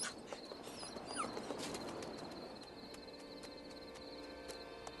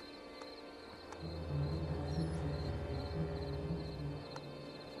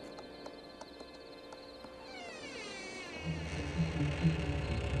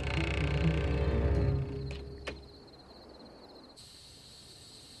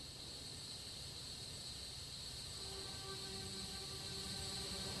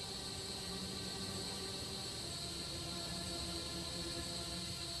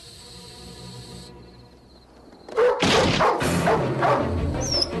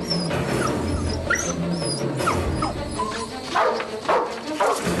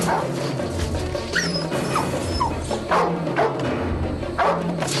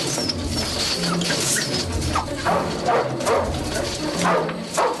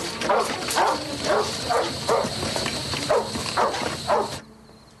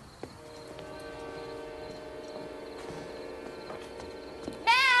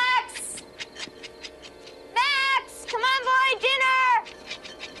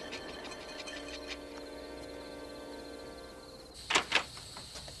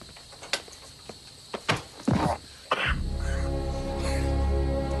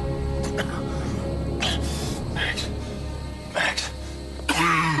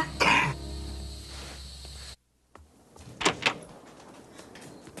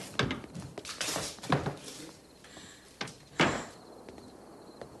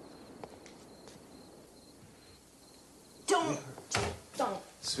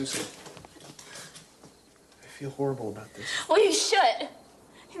 Susie, I feel horrible about this. Well, you should.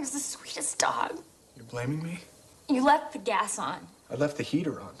 He was the sweetest dog. You're blaming me? You left the gas on. I left the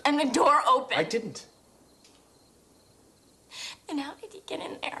heater on. And the door open. I didn't. And how did he get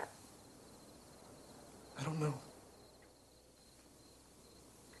in there? I don't know.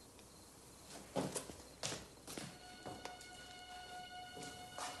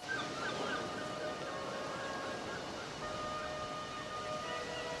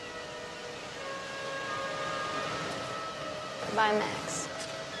 Bye, Max.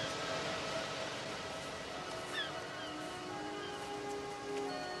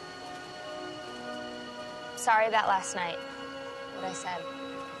 Sorry about last night. What I said.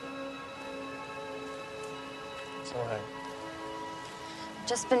 It's all right.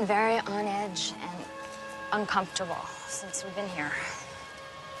 Just been very on edge and uncomfortable since we've been here.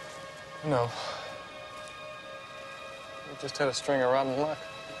 No. We just had a string of rotten luck.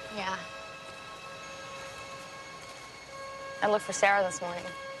 Yeah. I looked for Sarah this morning.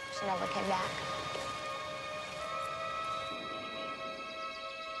 She never came back.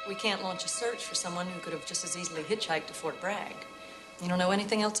 We can't launch a search for someone who could have just as easily hitchhiked to Fort Bragg. You don't know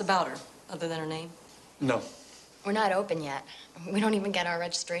anything else about her, other than her name? No. We're not open yet. We don't even get our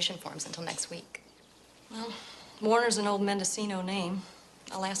registration forms until next week. Well, Warner's an old Mendocino name.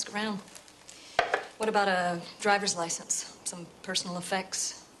 I'll ask around. What about a driver's license? Some personal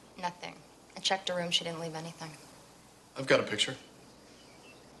effects? Nothing. I checked her room. She didn't leave anything. I've got a picture.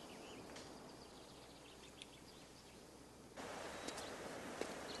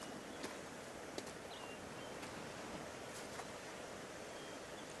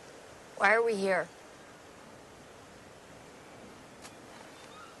 Why are we here?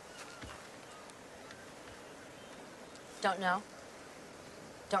 Don't know?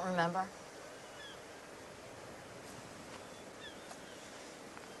 Don't remember?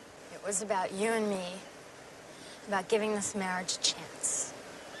 It was about you and me, about giving this marriage a chance.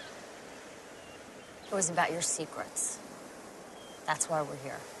 It was about your secrets. That's why we're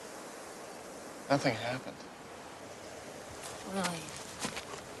here. Nothing happened. Really?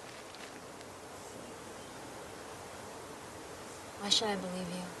 Why should I believe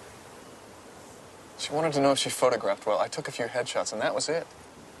you? She wanted to know if she photographed well. I took a few headshots, and that was it.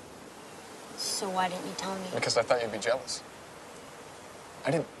 So why didn't you tell me? Because I thought you'd be jealous.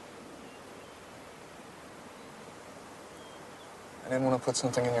 I didn't want to put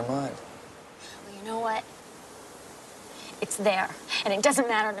something in your mind. Well, you know what? It's there, and it doesn't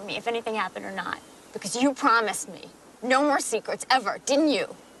matter to me if anything happened or not. Because you promised me no more secrets ever, didn't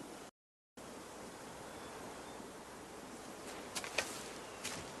you?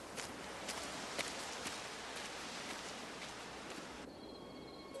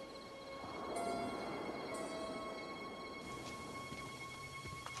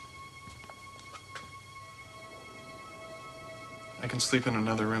 I can sleep in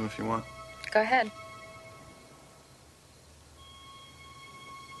another room if you want. Go ahead.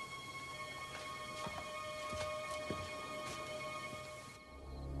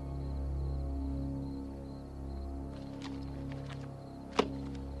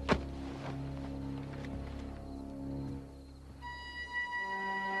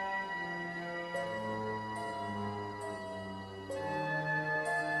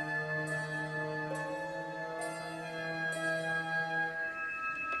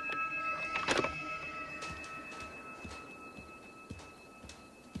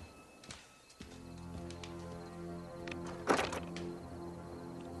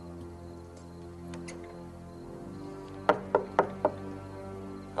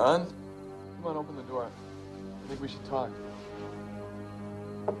 Hon? Come on, open the door. I think we should talk.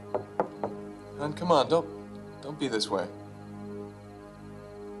 Hon, come on, don't be this way.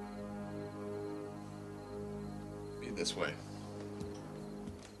 Be this way.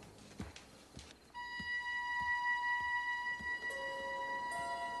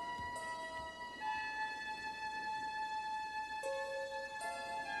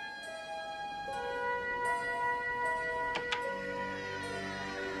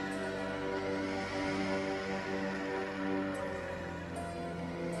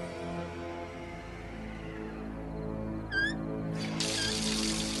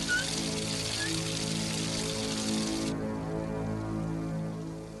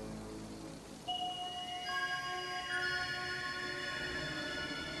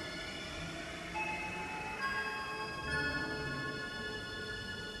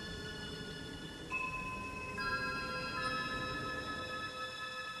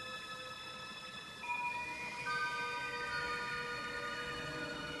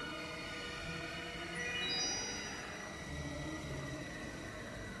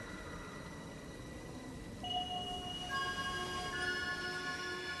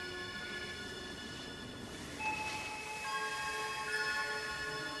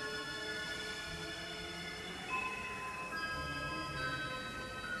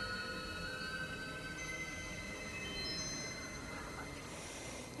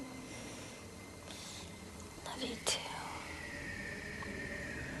 Me too.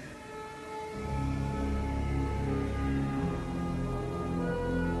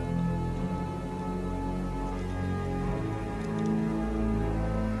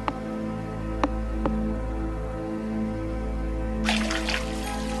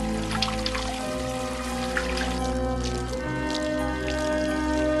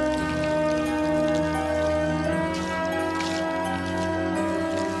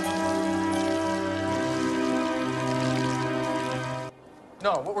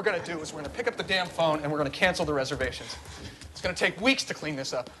 No, what we're gonna do is we're gonna pick up the damn phone and we're gonna cancel the reservations. It's gonna take weeks to clean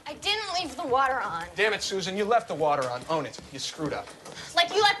this up. I didn't leave the water on. Damn it, Susan, you left the water on. Own it. You screwed up. Like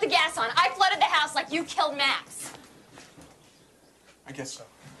you left the gas on. I flooded the house like you killed Max. I guess so.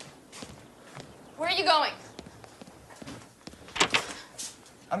 Where are you going?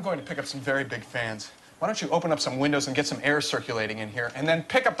 I'm going to pick up some very big fans. Why don't you open up some windows and get some air circulating in here, and then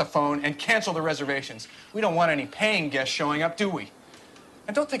pick up the phone and cancel the reservations? We don't want any paying guests showing up, do we?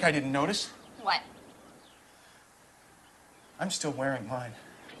 And don't think I didn't notice. What? I'm still wearing mine.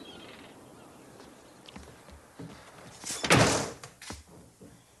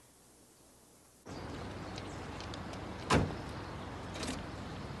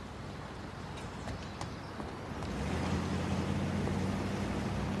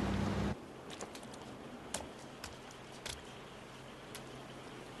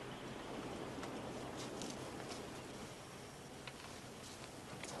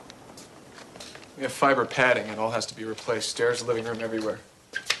 We have fiber padding. It all has to be replaced. Stairs, living room, everywhere.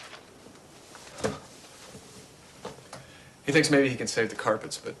 He thinks maybe he can save the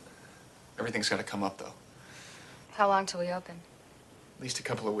carpets, but everything's got to come up, though. How long till we open? At least a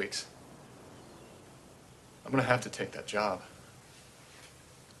couple of weeks. I'm gonna have to take that job.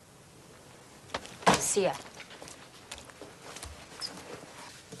 See ya.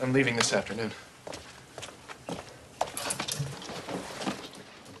 I'm leaving this afternoon.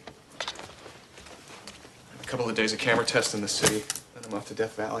 A couple of days of camera tests in the city, then I'm off to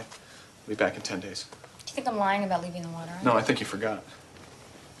Death Valley. I'll be back in 10 days. Do you think I'm lying about leaving the water on? No, I think you forgot.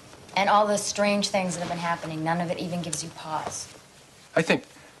 And all the strange things that have been happening, none of it even gives you pause. I think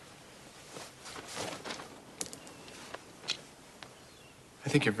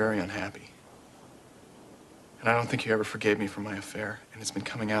you're very unhappy. And I don't think you ever forgave me for my affair, and it's been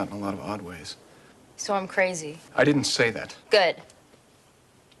coming out in a lot of odd ways. So I'm crazy. I didn't say that. Good.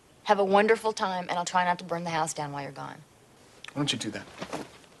 Have a wonderful time, and I'll try not to burn the house down while you're gone. Why don't you do that?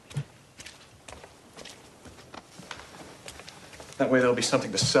 That way there'll be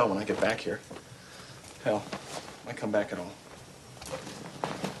something to sell when I get back here. Hell, I might come back at all.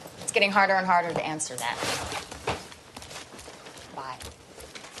 It's getting harder and harder to answer that. Bye.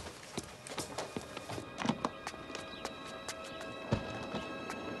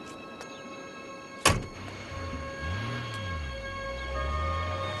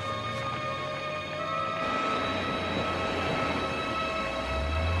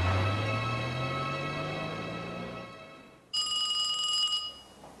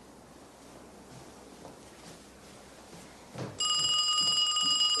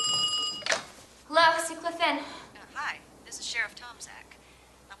 Hello, Seacliff Inn. Hi, this is Sheriff Tomzak.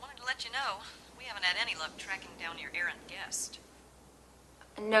 I wanted to let you know we haven't had any luck tracking down your errant guest.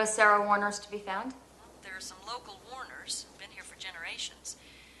 No Sarah Warners to be found? There are some local Warners, been here for generations.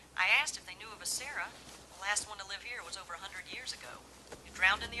 I asked if they knew of a Sarah. The last one to live here was over 100 years ago. You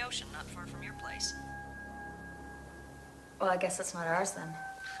drowned in the ocean not far from your place. Well, I guess that's not ours then.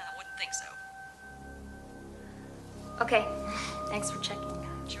 I wouldn't think so. Okay, thanks for checking.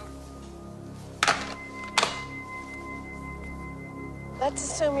 Sure. Let's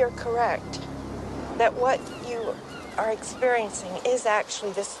assume you're correct, that what you are experiencing is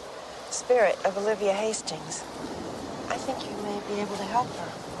actually this spirit of Olivia Hastings. I think you may be able to help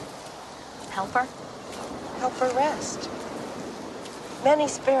her. Help her? Help her rest. Many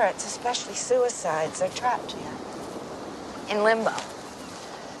spirits, especially suicides, are trapped here. In limbo.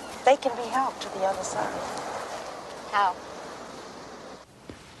 They can be helped to the other side. How?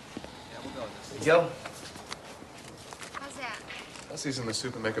 Yo. How's that? Pass these in the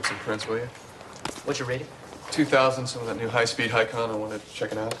soup and make up some prints, will you? What's your rating? 2,000, some of that new high-speed Hicon. I wanted to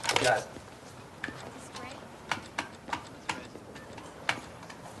check it out. Got it.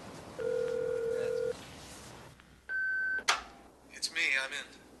 It's me. I'm in.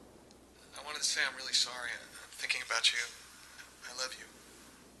 I wanted to say I'm really sorry. I'm thinking about you. I love you.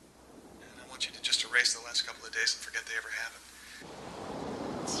 And I want you to just erase the last couple of days and forget they ever happened.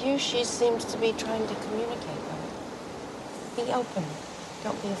 It's you she seems to be trying to communicate with. Be open.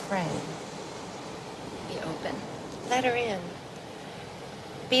 Don't be afraid. Be open. Let her in.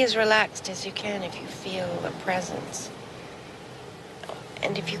 Be as relaxed as you can if you feel a presence.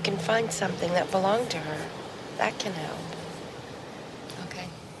 And if you can find something that belonged to her, that can help. Okay.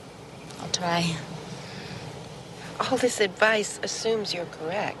 I'll try. All this advice assumes you're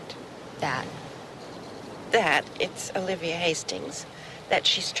correct. That It's Olivia Hastings. That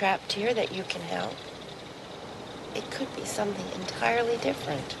she's trapped here, that you can help. It could be something entirely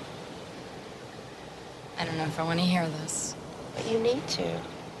different. I don't know if I want to hear this. But you need to.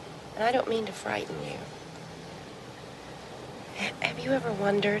 And I don't mean to frighten you. Have you ever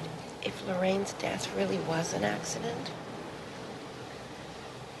wondered if Lorraine's death really was an accident?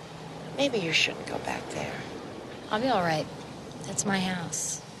 Maybe you shouldn't go back there. I'll be all right. That's my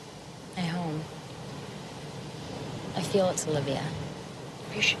house. My home. I feel it's Olivia.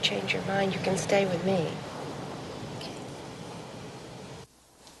 If you should change your mind, you can stay with me. Okay.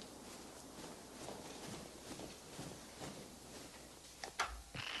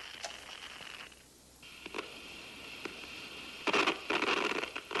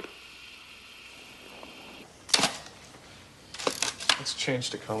 Let's change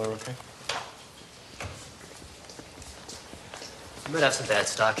the color, okay? You might have some bad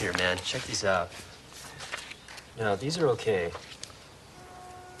stock here, man. Check these out. Now, these are okay.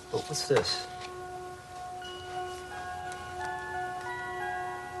 But what's this?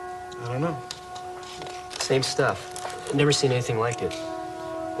 I don't know. Same stuff. I've never seen anything like it.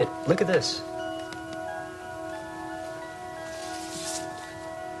 And look at this.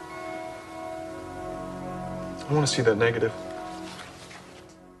 I want to see that negative.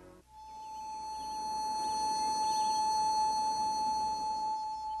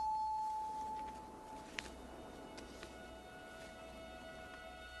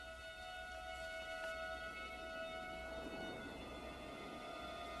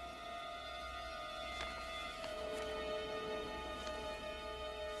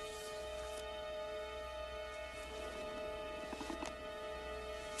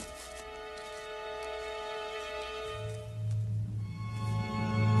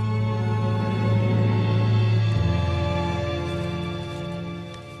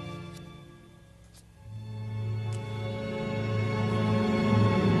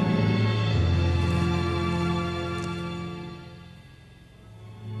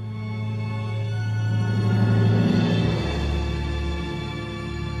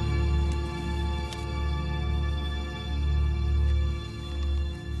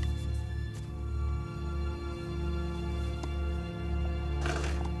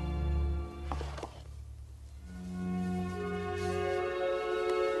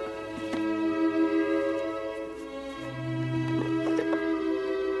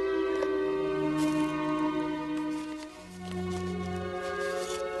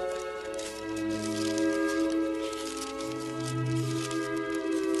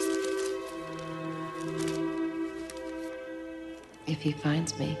 If he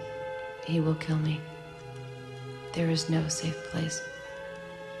finds me, he will kill me. There is no safe place.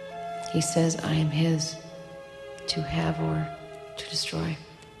 He says I am his, to have or to destroy.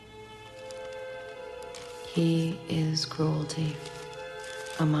 He is cruelty,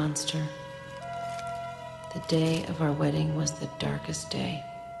 a monster. The day of our wedding was the darkest day.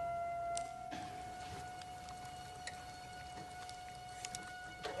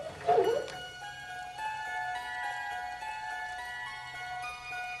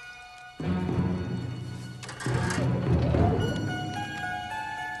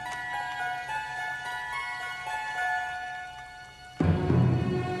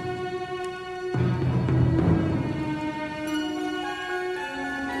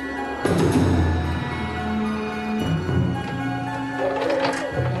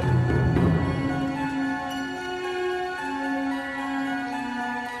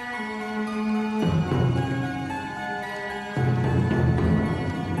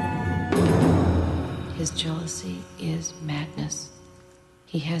 His jealousy is madness.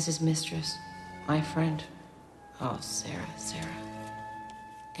 He has his mistress, my friend. Oh, Sarah, Sarah.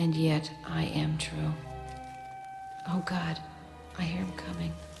 And yet I am true. Oh, God, I hear him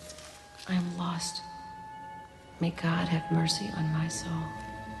coming. I am lost. May God have mercy on my soul.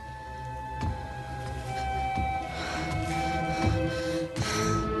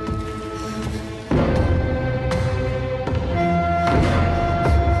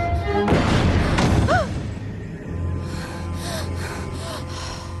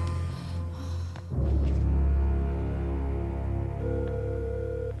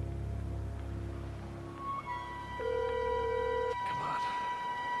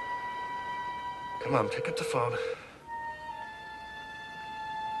 Come on, pick up the phone.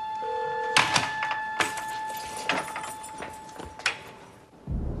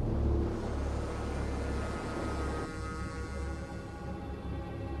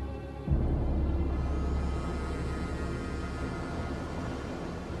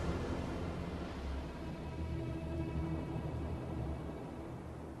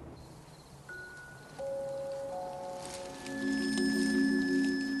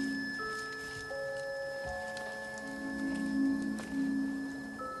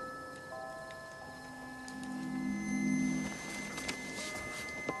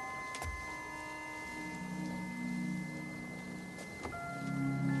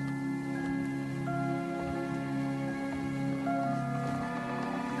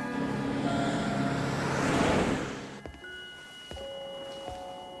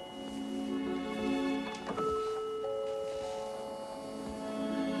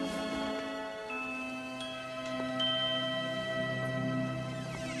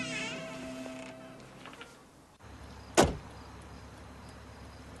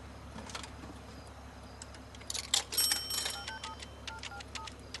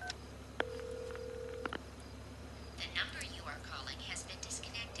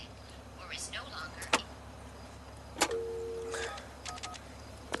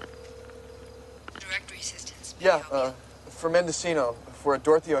 Yeah, for Mendocino. For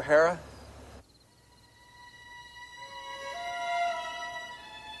Dorothy O'Hara.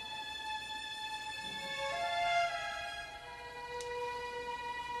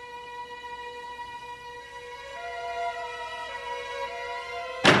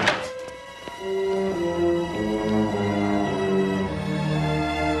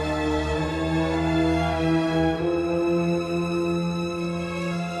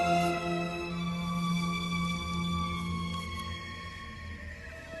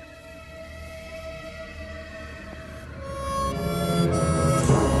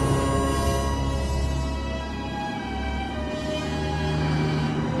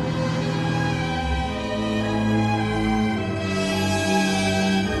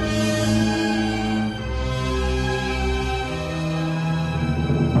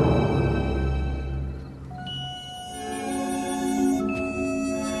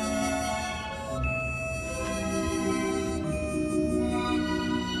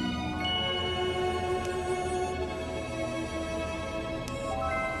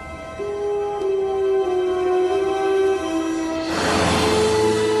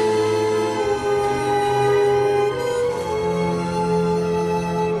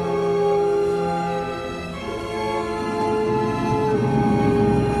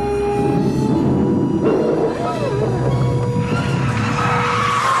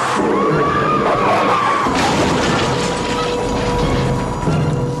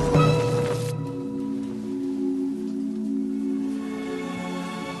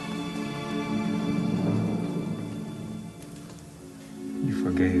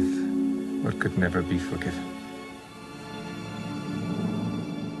 Could never be forgiven.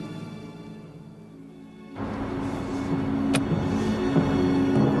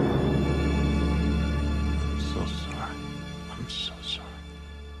 I'm so sorry. I'm so sorry.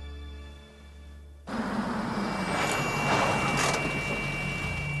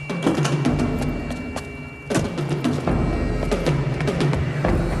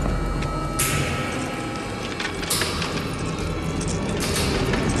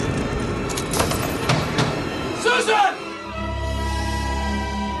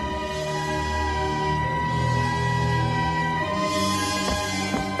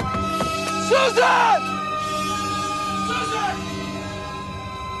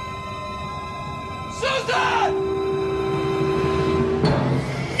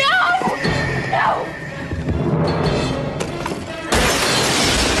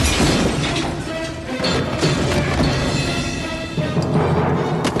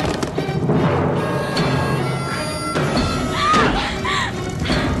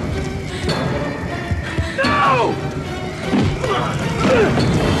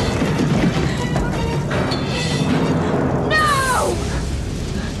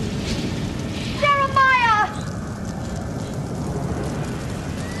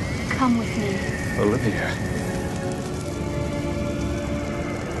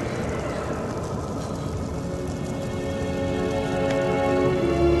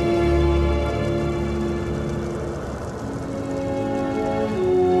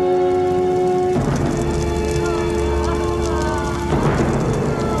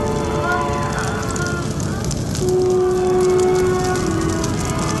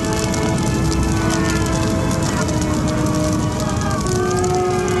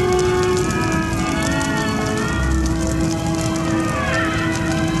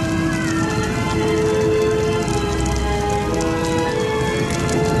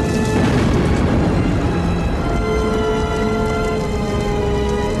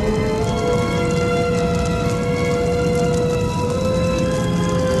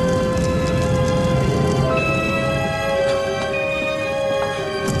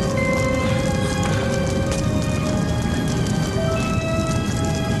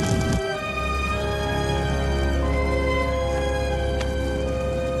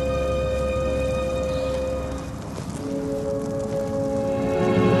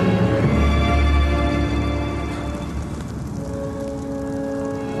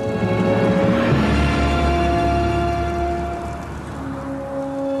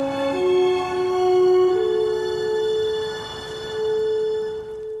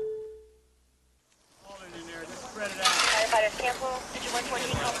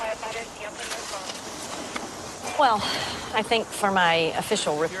 Well, I think for my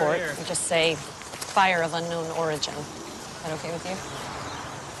official report, just say fire of unknown origin. Is that okay with you?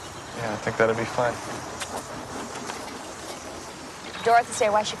 Yeah, I think that'd be fine. Dorothy say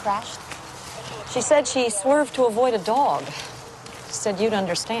why she crashed? She said she swerved to avoid a dog. She said you'd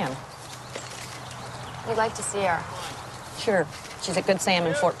understand. We'd like to see her. Sure. She's at Good Sam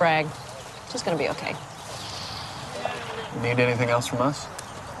in Fort Bragg. She's gonna be okay. You need anything else from us?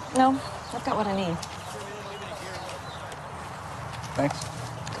 No, I've got what I need. Thanks.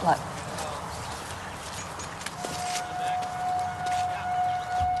 Good luck.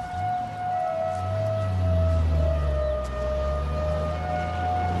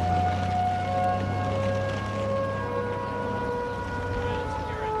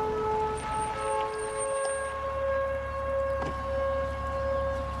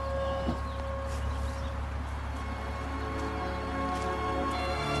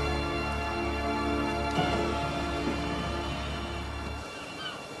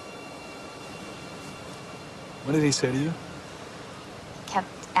 What did he say to you? He kept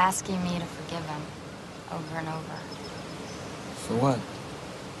asking me to forgive him over and over. For what?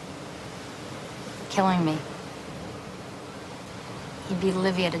 For killing me. He beat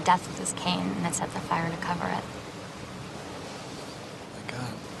Olivia to death with his cane and had set the fire to cover it. My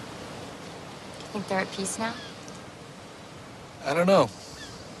God. You think they're at peace now? I don't know.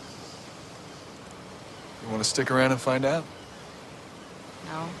 You want to stick around and find out?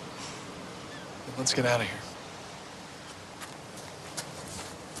 No. Then let's get out of here.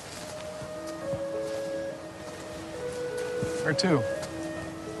 Where to?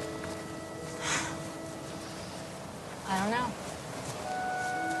 I don't know.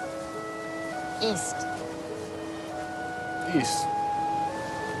 East. East.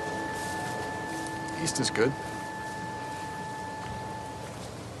 East is good.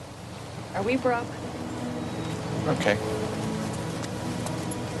 Are we broke? Okay.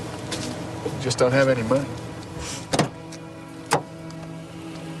 Just don't have any money.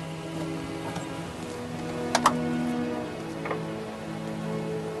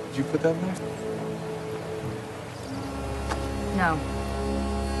 Did you put that in there? No.